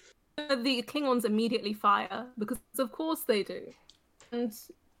 The Klingons immediately fire, because of course they do. And,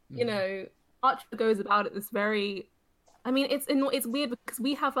 you know, Archer goes about it this very... I mean, it's weird because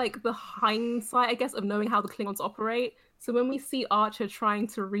we have, like, the hindsight, I guess, of knowing how the Klingons operate. So when we see Archer trying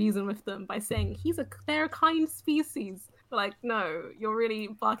to reason with them by saying, they're a kind species, we're like, no, you're really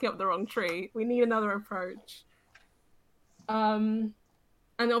barking up the wrong tree. We need another approach. And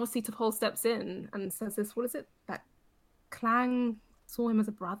obviously T'Pol steps in and says this, what is it? That Klang saw him as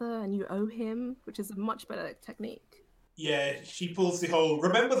a brother and you owe him, which is a much better technique. Yeah, she pulls the whole,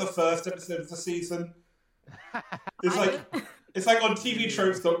 remember the first episode of the season? It's like on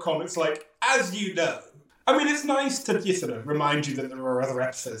tvtropes.com, it's like, as you know. I mean, it's nice to, remind you that there are other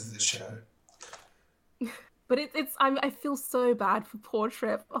episodes of this show. But I feel so bad for poor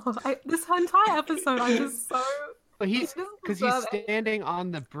Trip. This entire episode, I'm just so... But he's standing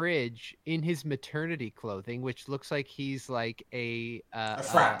on the bridge in his maternity clothing, which looks like he's like a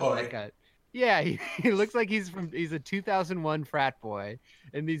frat boy. He looks like he's a 2001 frat boy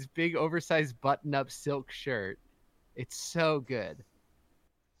in these big oversized button-up silk shirt. It's so good.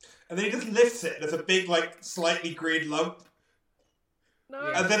 And then he just lifts it. There's a big, like, slightly green lump.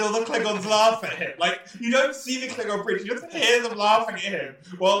 No. And then all the Klingons laugh at him. Like, you don't see the Klingon bridge, you just hear them laughing at him.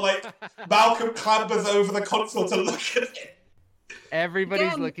 While, like, Malcolm clambers over the console to look at him.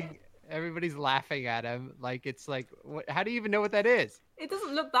 Everybody's laughing at him. Like, it's like, how do you even know what that is? It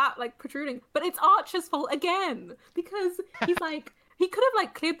doesn't look that, like, protruding. But it's Archer's fault again. Because he's like... He could have,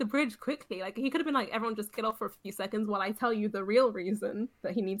 like, cleared the bridge quickly. Like, he could have been like, everyone just get off for a few seconds while I tell you the real reason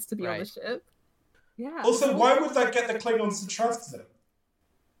that he needs to be on the ship. Yeah. Also, why would that get the Klingons to trust them?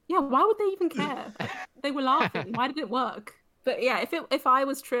 Yeah, why would they even care? They were laughing. Why did it work? But yeah, if I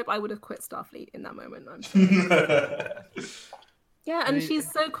was Trip, I would have quit Starfleet in that moment. I'm sure. Yeah, and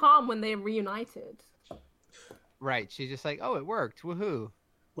she's so calm when they're reunited. Right, she's just like, oh, it worked. Woohoo.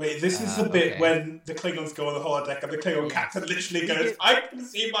 Wait, this is the bit when the Klingons go on the holodeck and the Klingon captain literally goes, I can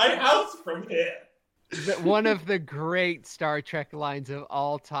see my house from here. One of the great Star Trek lines of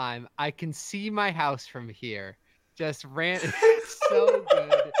all time. I can see my house from here. Just so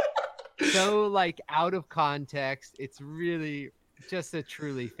good. So, like, out of context. It's really just a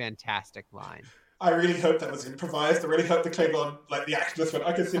truly fantastic line. I really hope that was improvised. I really hope the Klingon, like, the actor just went,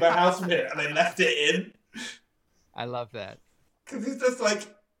 I can see my house from here, and they left it in. I love that. Because it's just, like,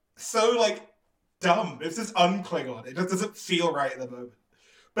 so, like, dumb. It's just un-Klingon. It just doesn't feel right at the moment.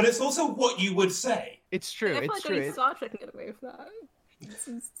 But it's also what you would say. It's true. I feel like only Star Trek can get away with that.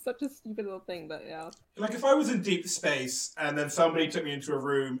 It's such a stupid little thing, but yeah. Like, if I was in deep space and then somebody took me into a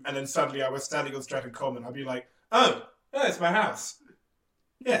room and then suddenly I was standing on Stratton Common, I'd be like, oh, it's my house.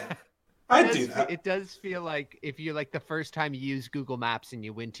 Yeah, I'd do that. It does feel like if you, like, the first time you use Google Maps and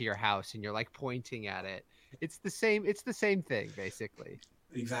you went to your house and you're, like, pointing at it, it's the same thing, basically.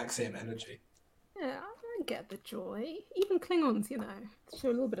 The exact same energy. Yeah, I get the joy. Even Klingons, show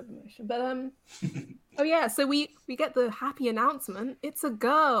a little bit of emotion. But oh yeah, so we get the happy announcement. It's a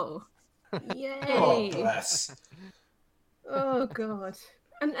girl. Yay! Oh bless. Oh god.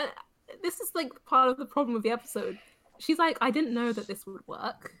 And this is like part of the problem with the episode. She's like, I didn't know that this would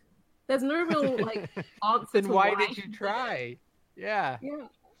work. There's no real like answer. Then why did you try? Yeah. Yeah.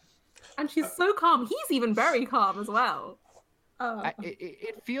 And she's so calm. He's even very calm as well.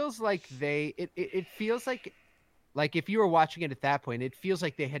 It feels like it feels like if you were watching it at that point, it feels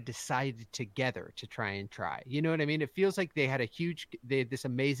like they had decided together to try. You know what I mean? It feels like they had this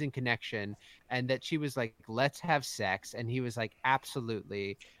amazing connection, and that she was like, let's have sex. And he was like,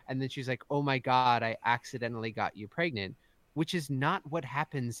 absolutely. And then she's like, oh my God, I accidentally got you pregnant, which is not what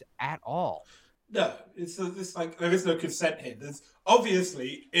happens at all. No, it's like, there is no consent here. There's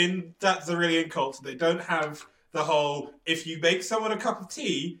obviously in that Xyrillian culture, they don't have the whole, if you make someone a cup of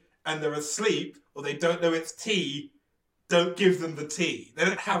tea and they're asleep or they don't know it's tea, don't give them the tea. They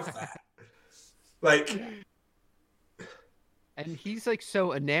don't have that. Like, and he's like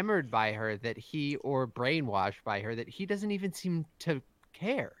so enamored by her or brainwashed by her that he doesn't even seem to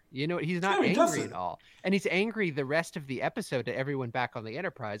care. He's not angry at all. And he's angry the rest of the episode to everyone back on the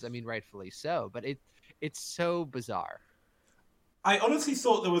Enterprise. I mean, rightfully so, but it's so bizarre. I honestly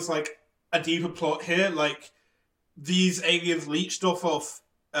thought there was like a deeper plot here, like these aliens leached off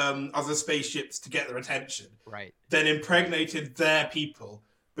other spaceships to get their attention. Right. Then impregnated their people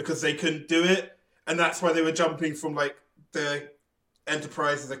because they couldn't do it. And that's why they were jumping from like the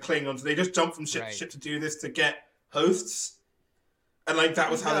Enterprise to the Klingons. They just jumped from ship to ship to do this to get hosts. And like that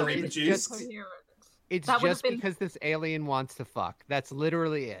was how they reproduced. It's just because this alien wants to fuck. That's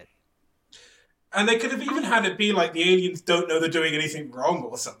literally it. And they could have even had it be like the aliens don't know they're doing anything wrong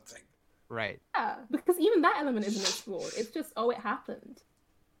or something. Right. Yeah, because even that element isn't explored. It's just, it happened.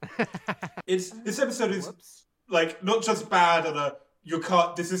 This episode is like not just bad on a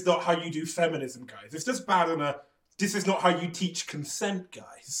this is not how you do feminism, guys. It's just bad on a this is not how you teach consent,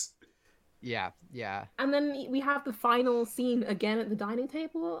 guys. Yeah. And then we have the final scene again at the dining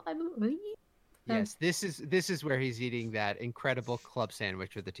table, I believe. Yes, this is where he's eating that incredible club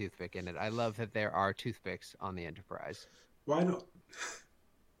sandwich with a toothpick in it. I love that there are toothpicks on the Enterprise. Why not?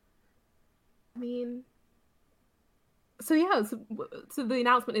 I mean, so yeah, so the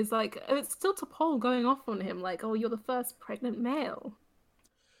announcement is like, it's still T'Pol going off on him, like, oh, you're the first pregnant male.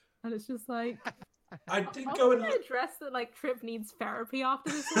 And it's just like, I did go and address that, like, Trip needs therapy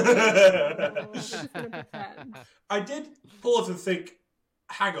after this. Just gonna pretend. I did pause and think,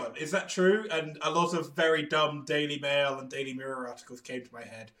 hang on, is that true? And a lot of very dumb Daily Mail and Daily Mirror articles came to my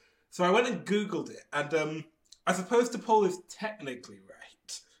head. So I went and Googled it, and I suppose T'Pol is technically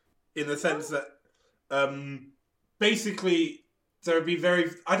right, in the sense that basically there would be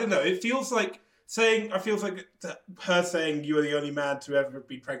I don't know, it feels like her saying you are the only man to ever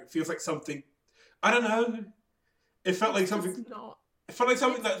be pregnant feels like something, I don't know, it felt like something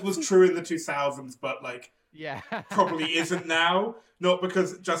that was true in the 2000s, but like, yeah, probably isn't now. Not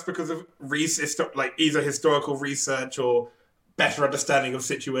because of like either historical research or better understanding of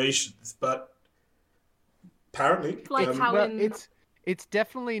situations, but apparently, like how it's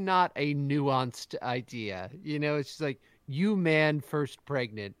definitely not a nuanced idea. You know, it's just like you man first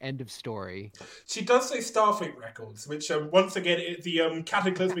pregnant. End of story. She does say Starfleet records, which once again, the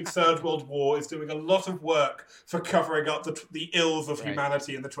cataclysmic Third World War is doing a lot of work for covering up the ills of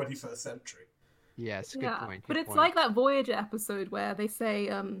humanity in the 21st century. Yes, good point. But it's like that Voyager episode where they say,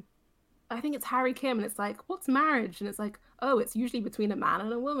 I think it's Harry Kim, and it's like, what's marriage? And it's like, oh, it's usually between a man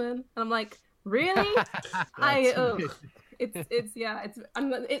and a woman. And I'm like, really?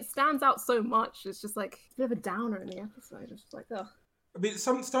 It stands out so much. It's just like a bit of a downer in the episode. It's just like, ugh. I mean,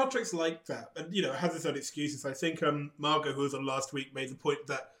 some Star Trek's like that, and it has its own excuses. I think Margot, who was on last week, made the point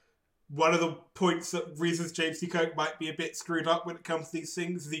that one of the reasons James T. Kirk might be a bit screwed up when it comes to these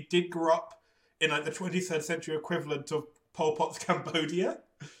things is he did grow up in like the 23rd century equivalent of Pol Pot's Cambodia.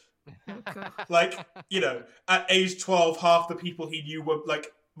 Like, at age 12, half the people he knew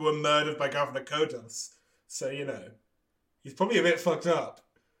were murdered by Governor Kodos. So, he's probably a bit fucked up.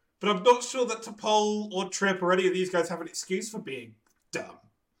 But I'm not sure that T'Pol or Trip or any of these guys have an excuse for being dumb.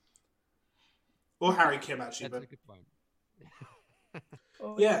 Or Harry Kim, actually. That's a good point.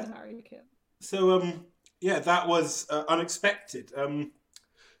 Harry Kim. So, that was unexpected.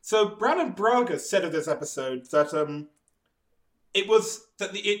 So Brannon Braga said of this episode that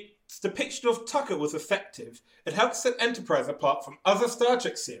its depiction of Tucker was effective. It helped set Enterprise apart from other Star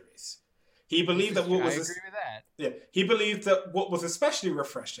Trek series. He believed that what was he believed that what was especially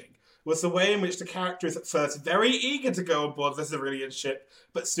refreshing was the way in which the character is at first very eager to go aboard the civilian ship,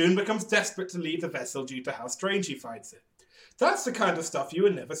 but soon becomes desperate to leave the vessel due to how strange he finds it. That's the kind of stuff you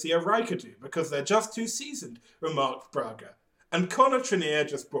would never see a Riker do because they're just too seasoned, remarked Braga. And Connor Trinneer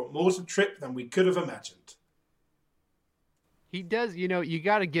just brought more to Trip than we could have imagined. He does, you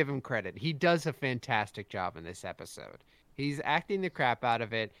got to give him credit. He does a fantastic job in this episode. He's acting the crap out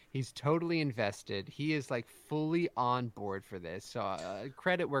of it. He's totally invested. He is like fully on board for this. So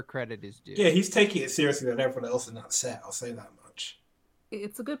credit where credit is due. Yeah, he's taking it seriously than everyone else in that set. I'll say that much.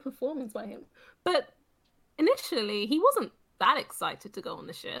 It's a good performance by him. But initially, he wasn't that excited to go on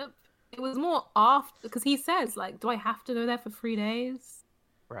the ship. It was more after, because he says, like, do I have to go there for 3 days?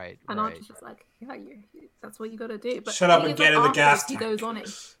 Right. And Archer's just like, yeah, that's what you got to do. But shut up and get in the gas tank. He goes on it.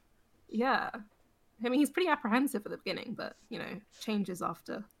 Yeah. I mean, he's pretty apprehensive at the beginning, but, changes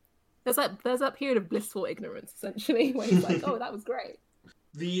after. There's that period of blissful ignorance, essentially, where he's like, oh, that was great.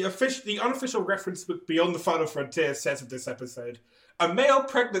 The unofficial reference book Beyond the Final Frontier says of this episode, a male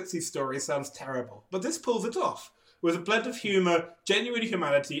pregnancy story sounds terrible, but this pulls it off, with a blend of humour, genuine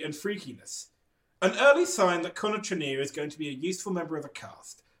humanity, and freakiness. An early sign that Connor Trinneer is going to be a useful member of the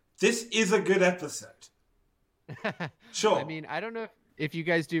cast. This is a good episode. Sure. I mean, I don't know if you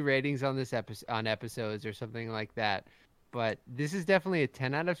guys do ratings on this on episodes or something like that, but this is definitely a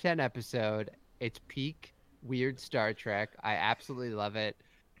 10 out of 10 episode. It's peak weird Star Trek. I absolutely love it.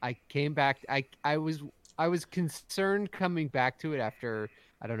 I came back. I was concerned coming back to it after,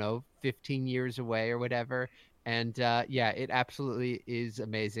 I don't know, 15 years away or whatever. And it absolutely is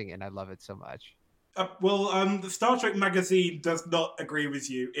amazing, and I love it so much. The Star Trek magazine does not agree with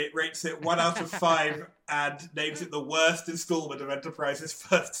you. It rates it 1 out of 5 and names it the worst installment of Enterprise's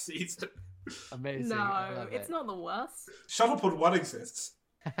first season. Amazing. I love it's not the worst. Shuttlepod 1 exists.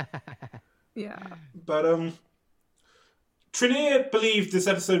 Yeah. But Trinier believed this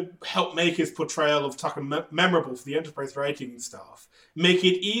episode helped make his portrayal of Tucker memorable for the Enterprise writing staff, make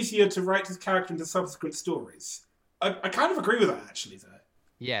it easier to write his character into subsequent stories. I kind of agree with that, actually, though.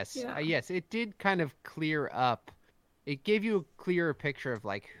 Yes, Yeah. yes, it did kind of clear up. It gave you a clearer picture of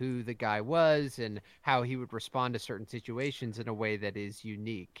like who the guy was and how he would respond to certain situations in a way that is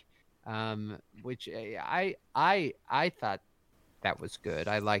unique. Which I thought that was good.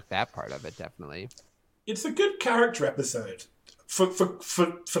 I like that part of it, definitely. It's a good character episode for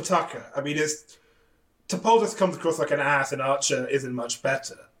Tucker. I mean, T'Pol comes across like an ass, and Archer isn't much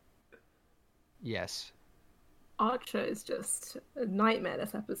better. Yes. Archer is just a nightmare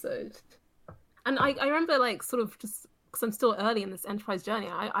this episode. And I remember, like, sort of just because I'm still early in this Enterprise journey,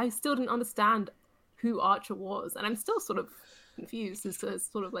 I still didn't understand who Archer was, and I'm still sort of confused as to his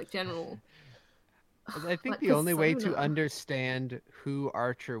sort of like general. I think like, the only way to persona. understand who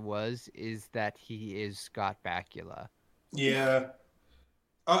Archer was is that he is Scott Bakula. Yeah,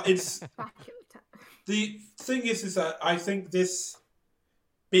 it's Back in the time. the thing is that I think this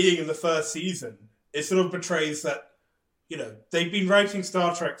being in the first season, it sort of betrays that, you know, they've been writing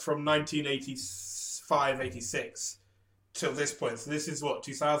Star Trek from 1985, 86 till this point. So this is what,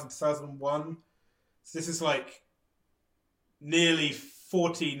 2000, 2001? So this is like nearly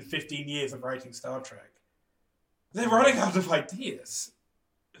 14, 15 years of writing Star Trek. They're running out of ideas.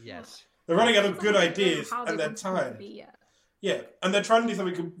 Yes. They're running out of good I don't know ideas how they and they're want it to tired. be yet. Yeah, and they're trying to do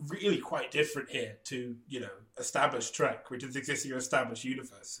something really quite different here to, you know, establish Trek, which is existing in established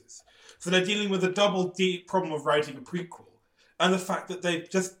universes. So they're dealing with a double deep problem of writing a prequel, and the fact that they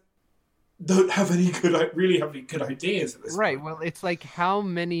just don't have any good ideas at this Right. point. Well, it's like how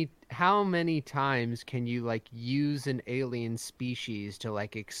many times can you like use an alien species to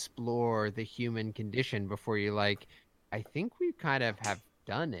like explore the human condition before you like, I think we kind of have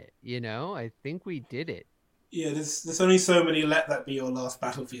done it, you know? I think we did it. Yeah, there's only so many let that be your last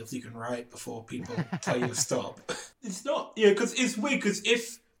battlefield you can write before people tell you to stop. It's not, yeah, because it's weird, because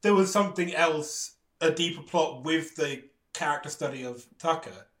if there was something else, a deeper plot with the character study of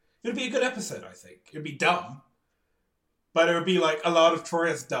Tucker, it would be a good episode, I think. It would be dumb, but it would be like a lot of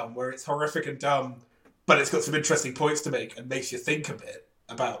Troyer's dumb, where it's horrific and dumb, but it's got some interesting points to make and makes you think a bit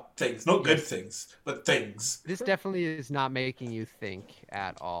about things. Not good things, but things. This definitely is not making you think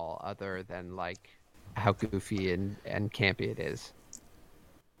at all, other than like how goofy and campy it is.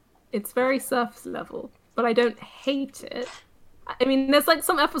 It's very surface level, but I don't hate it. I mean, there's like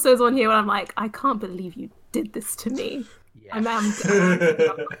some episodes on here where I'm like, I can't believe you did this to me. Yeah. I'm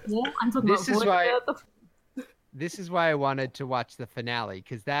talking about This is Voyager. why- This is why I wanted to watch the finale,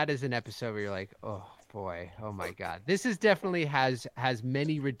 because that is an episode where you're like, oh boy, oh my god. This is definitely has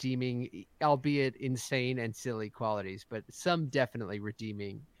many redeeming, albeit insane and silly qualities, but some definitely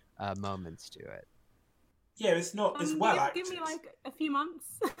redeeming moments to it. Yeah, it's not as well give acted. me like a few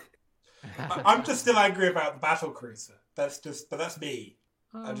months. I'm just still angry about the battle cruiser. But that's me.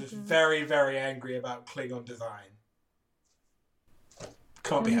 I'm just very, very angry about Klingon design.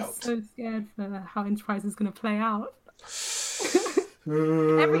 Can't be I'm helped. so scared for how Enterprise is going to play out.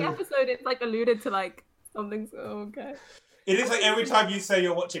 Every episode, it's like alluded to like something. So okay. It is like every time you say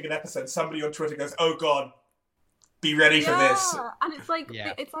you're watching an episode, somebody on Twitter goes, "Oh God, be ready for this." And it's like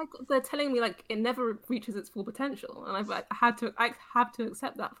it's like they're telling me like it never reaches its full potential, and I have to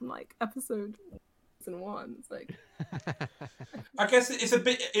accept that from like episode season 1. It's like I guess it's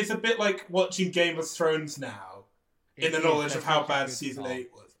a bit like watching Game of Thrones now, in the knowledge of how bad season 8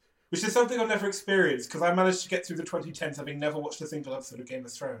 was, which is something I've never experienced because I managed to get through the 2010s having never watched a single episode of Game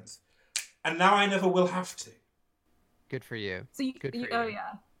of Thrones, and now I never will have to. Good for you. so you, Good for oh you.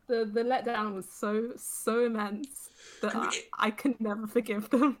 yeah, the letdown was so immense that I can never forgive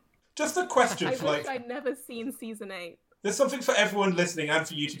them. Just a question I for wish I'd never seen season 8. There's something for everyone listening and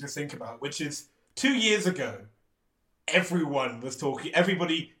for you two to think about, which is 2 years ago,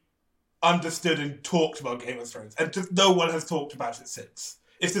 everybody understood and talked about Game of Thrones, and just no one has talked about it since.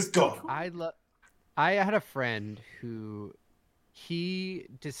 It's just gone. I had a friend who he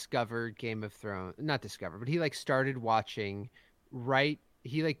discovered Game of Thrones, not discovered, but he like started watching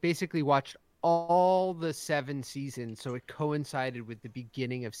he like basically watched all the 7 seasons, so it coincided with the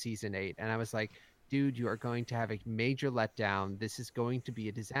beginning of season 8, and I was like, dude, you are going to have a major letdown. This is going to be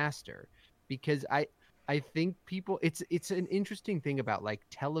a disaster. Because I think people, it's an interesting thing about like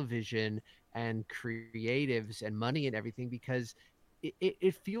television and creatives and money and everything, because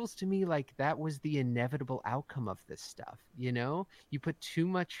it feels to me like that was the inevitable outcome of this stuff. You know, you put too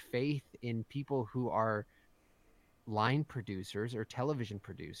much faith in people who are line producers or television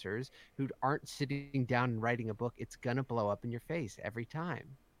producers who aren't sitting down and writing a book, it's gonna blow up in your face every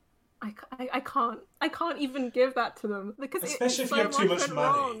time. I can't even give that to them because especially if you have too much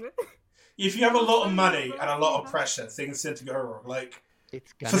money. If you have a lot of money and a lot of pressure, things tend to go wrong. Like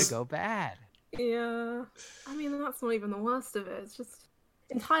it's gonna go bad. Yeah, I mean that's not even the worst of it. It's just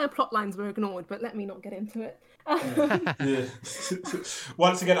entire plot lines were ignored. But let me not get into it. Yeah.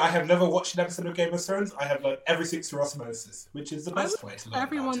 Once again, I have never watched an episode of Game of Thrones. I have learned everything through osmosis, which is the best way to learn.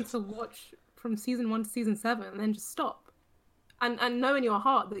 Everyone to watch from season 1 to season 7 and then just stop, and know in your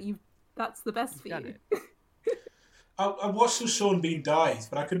heart that that's the best for you. I watched some Sean Bean Dies,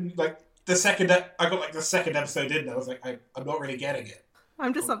 but I couldn't I got the second episode in, and I was like, I'm not really getting it.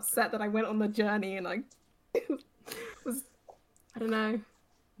 I'm just upset that I went on the journey and I was, I don't know,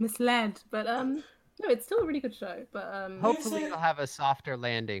 misled. But no, it's still a really good show. But hopefully it'll have a softer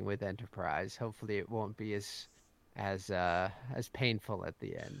landing with Enterprise. Hopefully it won't be as painful at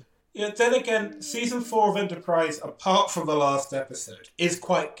the end. Yeah. Then again, season 4 of Enterprise, apart from the last episode, is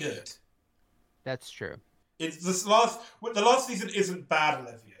quite good. That's true. It's the last season isn't bad,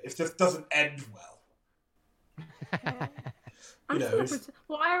 Olivia. It just doesn't end well. Yeah.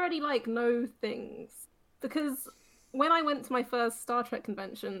 I already know things because when I went to my first Star Trek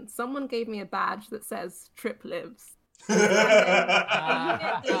convention, someone gave me a badge that says "Trip Lives." And then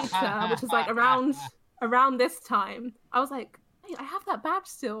a year later, which is around this time, I was like, "Hey, I have that badge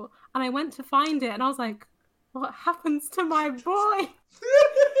still," and I went to find it, and I was like, "What happens to my boy?"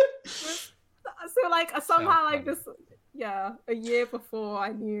 So somehow a year before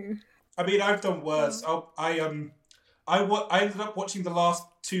I knew. I mean, I've done worse. I ended up watching the last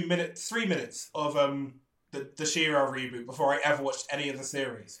 3 minutes of the She-Ra reboot before I ever watched any of the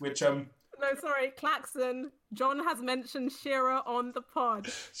series. Which No, sorry, Klaxon. John has mentioned She-Ra on the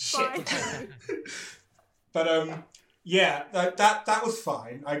pod. Shit. But yeah, that was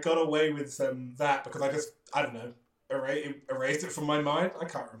fine. I got away with that because I don't know, erased it from my mind. I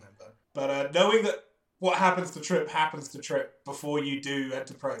can't remember. But knowing that what happens to Trip before you do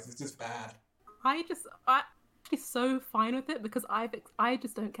Enterprise is just bad. I'm so fine with it because I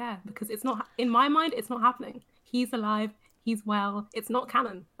just don't care because it's not in my mind. It's not happening. He's alive. He's well. It's not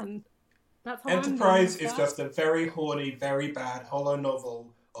canon, and that's how Enterprise is just a very horny, very bad holo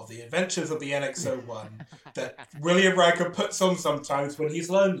novel of the adventures of the NX-01 that William Riker puts on sometimes when he's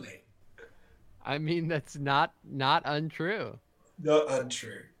lonely. I mean, that's not untrue. Not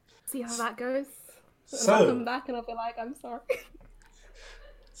untrue. See how that goes. So I'll come back and I'll be like, I'm sorry.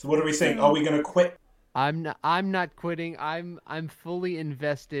 So what are we saying? Are we going to quit? I'm not quitting. I'm fully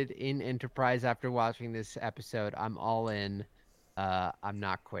invested in Enterprise after watching this episode. I'm all in. I'm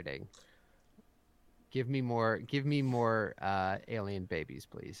not quitting. Give me more alien babies,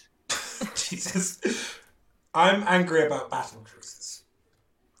 please. Jesus. I'm angry about battle cruises.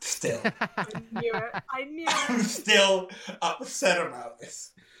 Still. I knew it. I'm still upset about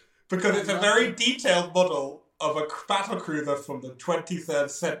this. Because it's a very detailed model of a battle cruiser from the 23rd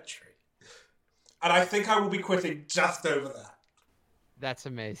century. And I think I will be quitting just over that. That's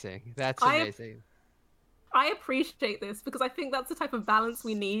amazing. That's amazing. I appreciate this because I think that's the type of balance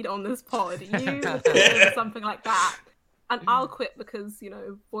we need on this pod. You something like that. And I'll quit because,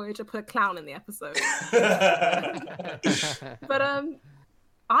 Voyager put a clown in the episode. But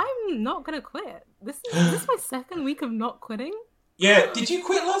I'm not going to quit. This is my second week of not quitting. Yeah, did you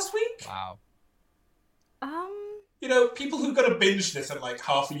quit last week? Wow. People who are going to binge this in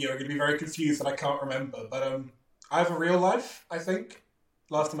half a year are going to be very confused that I can't remember. But I have a real life, I think.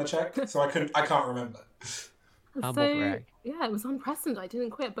 Last time I checked, so I can't remember. Humble brag. Yeah, it was unprecedented. I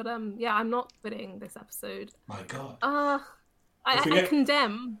didn't quit, but yeah, I'm not quitting this episode. My God. I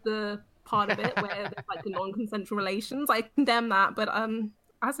condemn the part of it where there's the non-consensual relations. I condemn that, but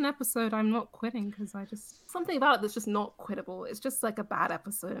as an episode, I'm not quitting because something about it that's just not quittable. It's just a bad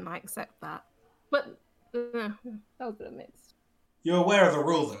episode, and I accept that. But that was a bit mixed. You're aware of the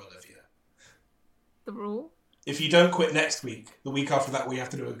rule, though, Olivia. The rule? If you don't quit next week, the week after that, we have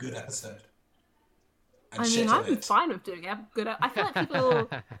to do a good episode. I'm fine with doing a good. I feel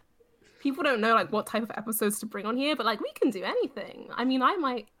like people don't know what type of episodes to bring on here, but we can do anything. I mean, I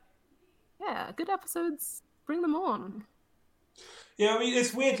might. Yeah, good episodes. Bring them on. Yeah, I mean,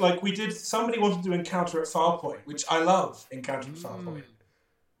 it's weird. Somebody wanted to Encounter at Farpoint, which I love, Encounter at Farpoint.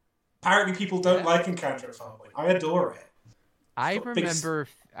 Apparently people don't like Encounter at Farpoint. I adore it. I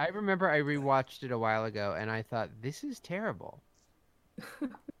remember I rewatched it a while ago, and I thought, this is terrible.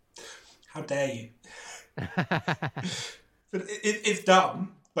 How dare you? But it's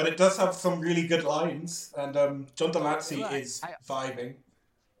dumb, but it does have some really good lines, and John Delancey is vibing.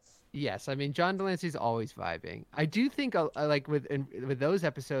 Yes, I mean John Delancey's always vibing. I do think like with those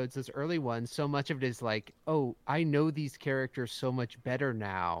episodes, those early ones, so much of it is like, oh, I know these characters so much better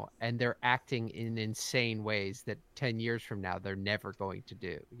now, and they're acting in insane ways that 10 years from now they're never going to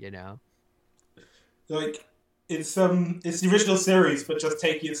do. You know, like it's the original series, but just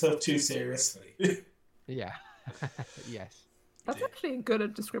taking itself too seriously. Yeah. Yes. That's actually a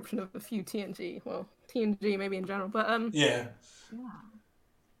good description of a few TNG. Well, TNG maybe in general, but yeah.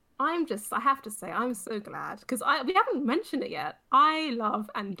 I have to say, I'm so glad because we haven't mentioned it yet. I love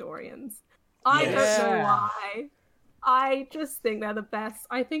Andorians. I don't know why. I just think they're the best.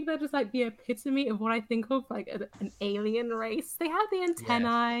 I think they're just like the epitome of what I think of like an alien race. They have the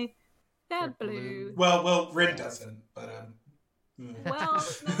antennae. Yes. They're blue. Well, Rin doesn't, but Well,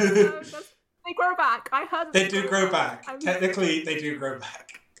 no, they grow back. I heard they do grow back. Technically, they do grow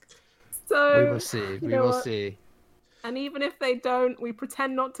back. So we will see. We will see. And even if they don't, we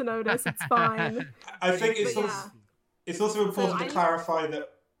pretend not to notice. It's fine. I think it's also important to clarify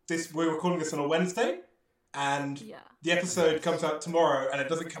that we're recording this on a Wednesday, and the episode comes out tomorrow, and it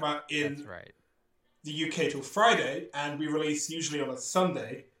doesn't come out in the UK till Friday, and we release usually on a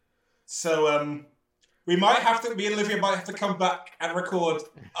Sunday. So me and Olivia might have to come back and record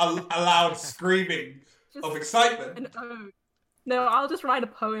a loud screaming of excitement. An ode. No, I'll just write a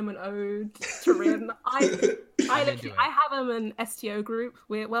poem, an ode to Rin. I have an STO group.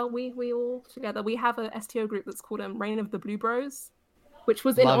 We all together. We have a STO group that's called Reign of the Blue Bros, which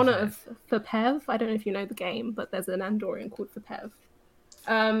was in honor of Fepev. I don't know if you know the game, but there's an Andorian called Fepev.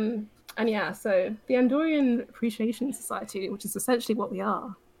 And yeah, so the Andorian Appreciation Society, which is essentially what we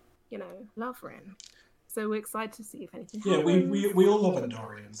are, love Rin. So we're excited to see if anything happens. Yeah, we all love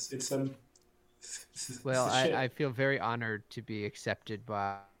Andorians. It's Well, I feel very honored to be accepted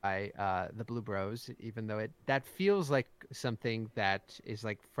by the Blue Bros, even though that feels like something that is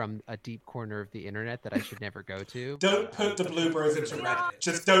like from a deep corner of the internet that I should never go to. Don't put the Blue Bros into Reddit.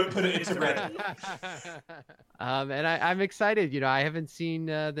 Just don't put it into Reddit. And I'm excited. I haven't seen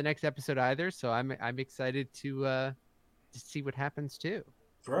the next episode either, so I'm excited to see what happens too.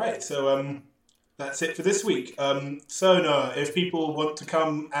 Right. So that's it for this week. So Noah, if people want to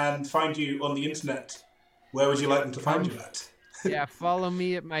come and find you on the internet, where would you like them to find you at? Yeah, follow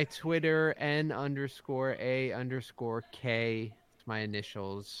me at my Twitter, N_A_K. It's my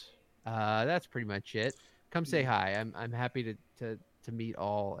initials. That's pretty much it. Come say hi. I'm happy to meet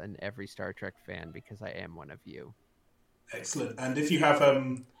all and every Star Trek fan because I am one of you. Excellent. And if you have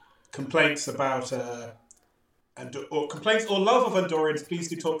complaints about or complaints or love of Andorians, please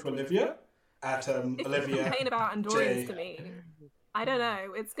do talk to Olivia at Olivia. If you complain about Andorians to me, I don't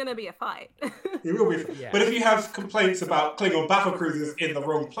know. It's going to be a fight. It will be. Yeah. But if you have complaints about Klingon battle cruisers in the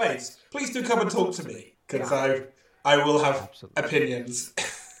wrong place, please do come and talk to me because I will have opinions.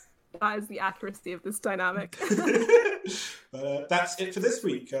 That is the accuracy of this dynamic. That's it for this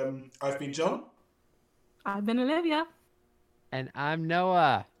week. I've been John. I've been Olivia. And I'm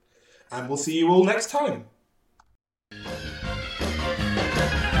Noah. And we'll see you all next time.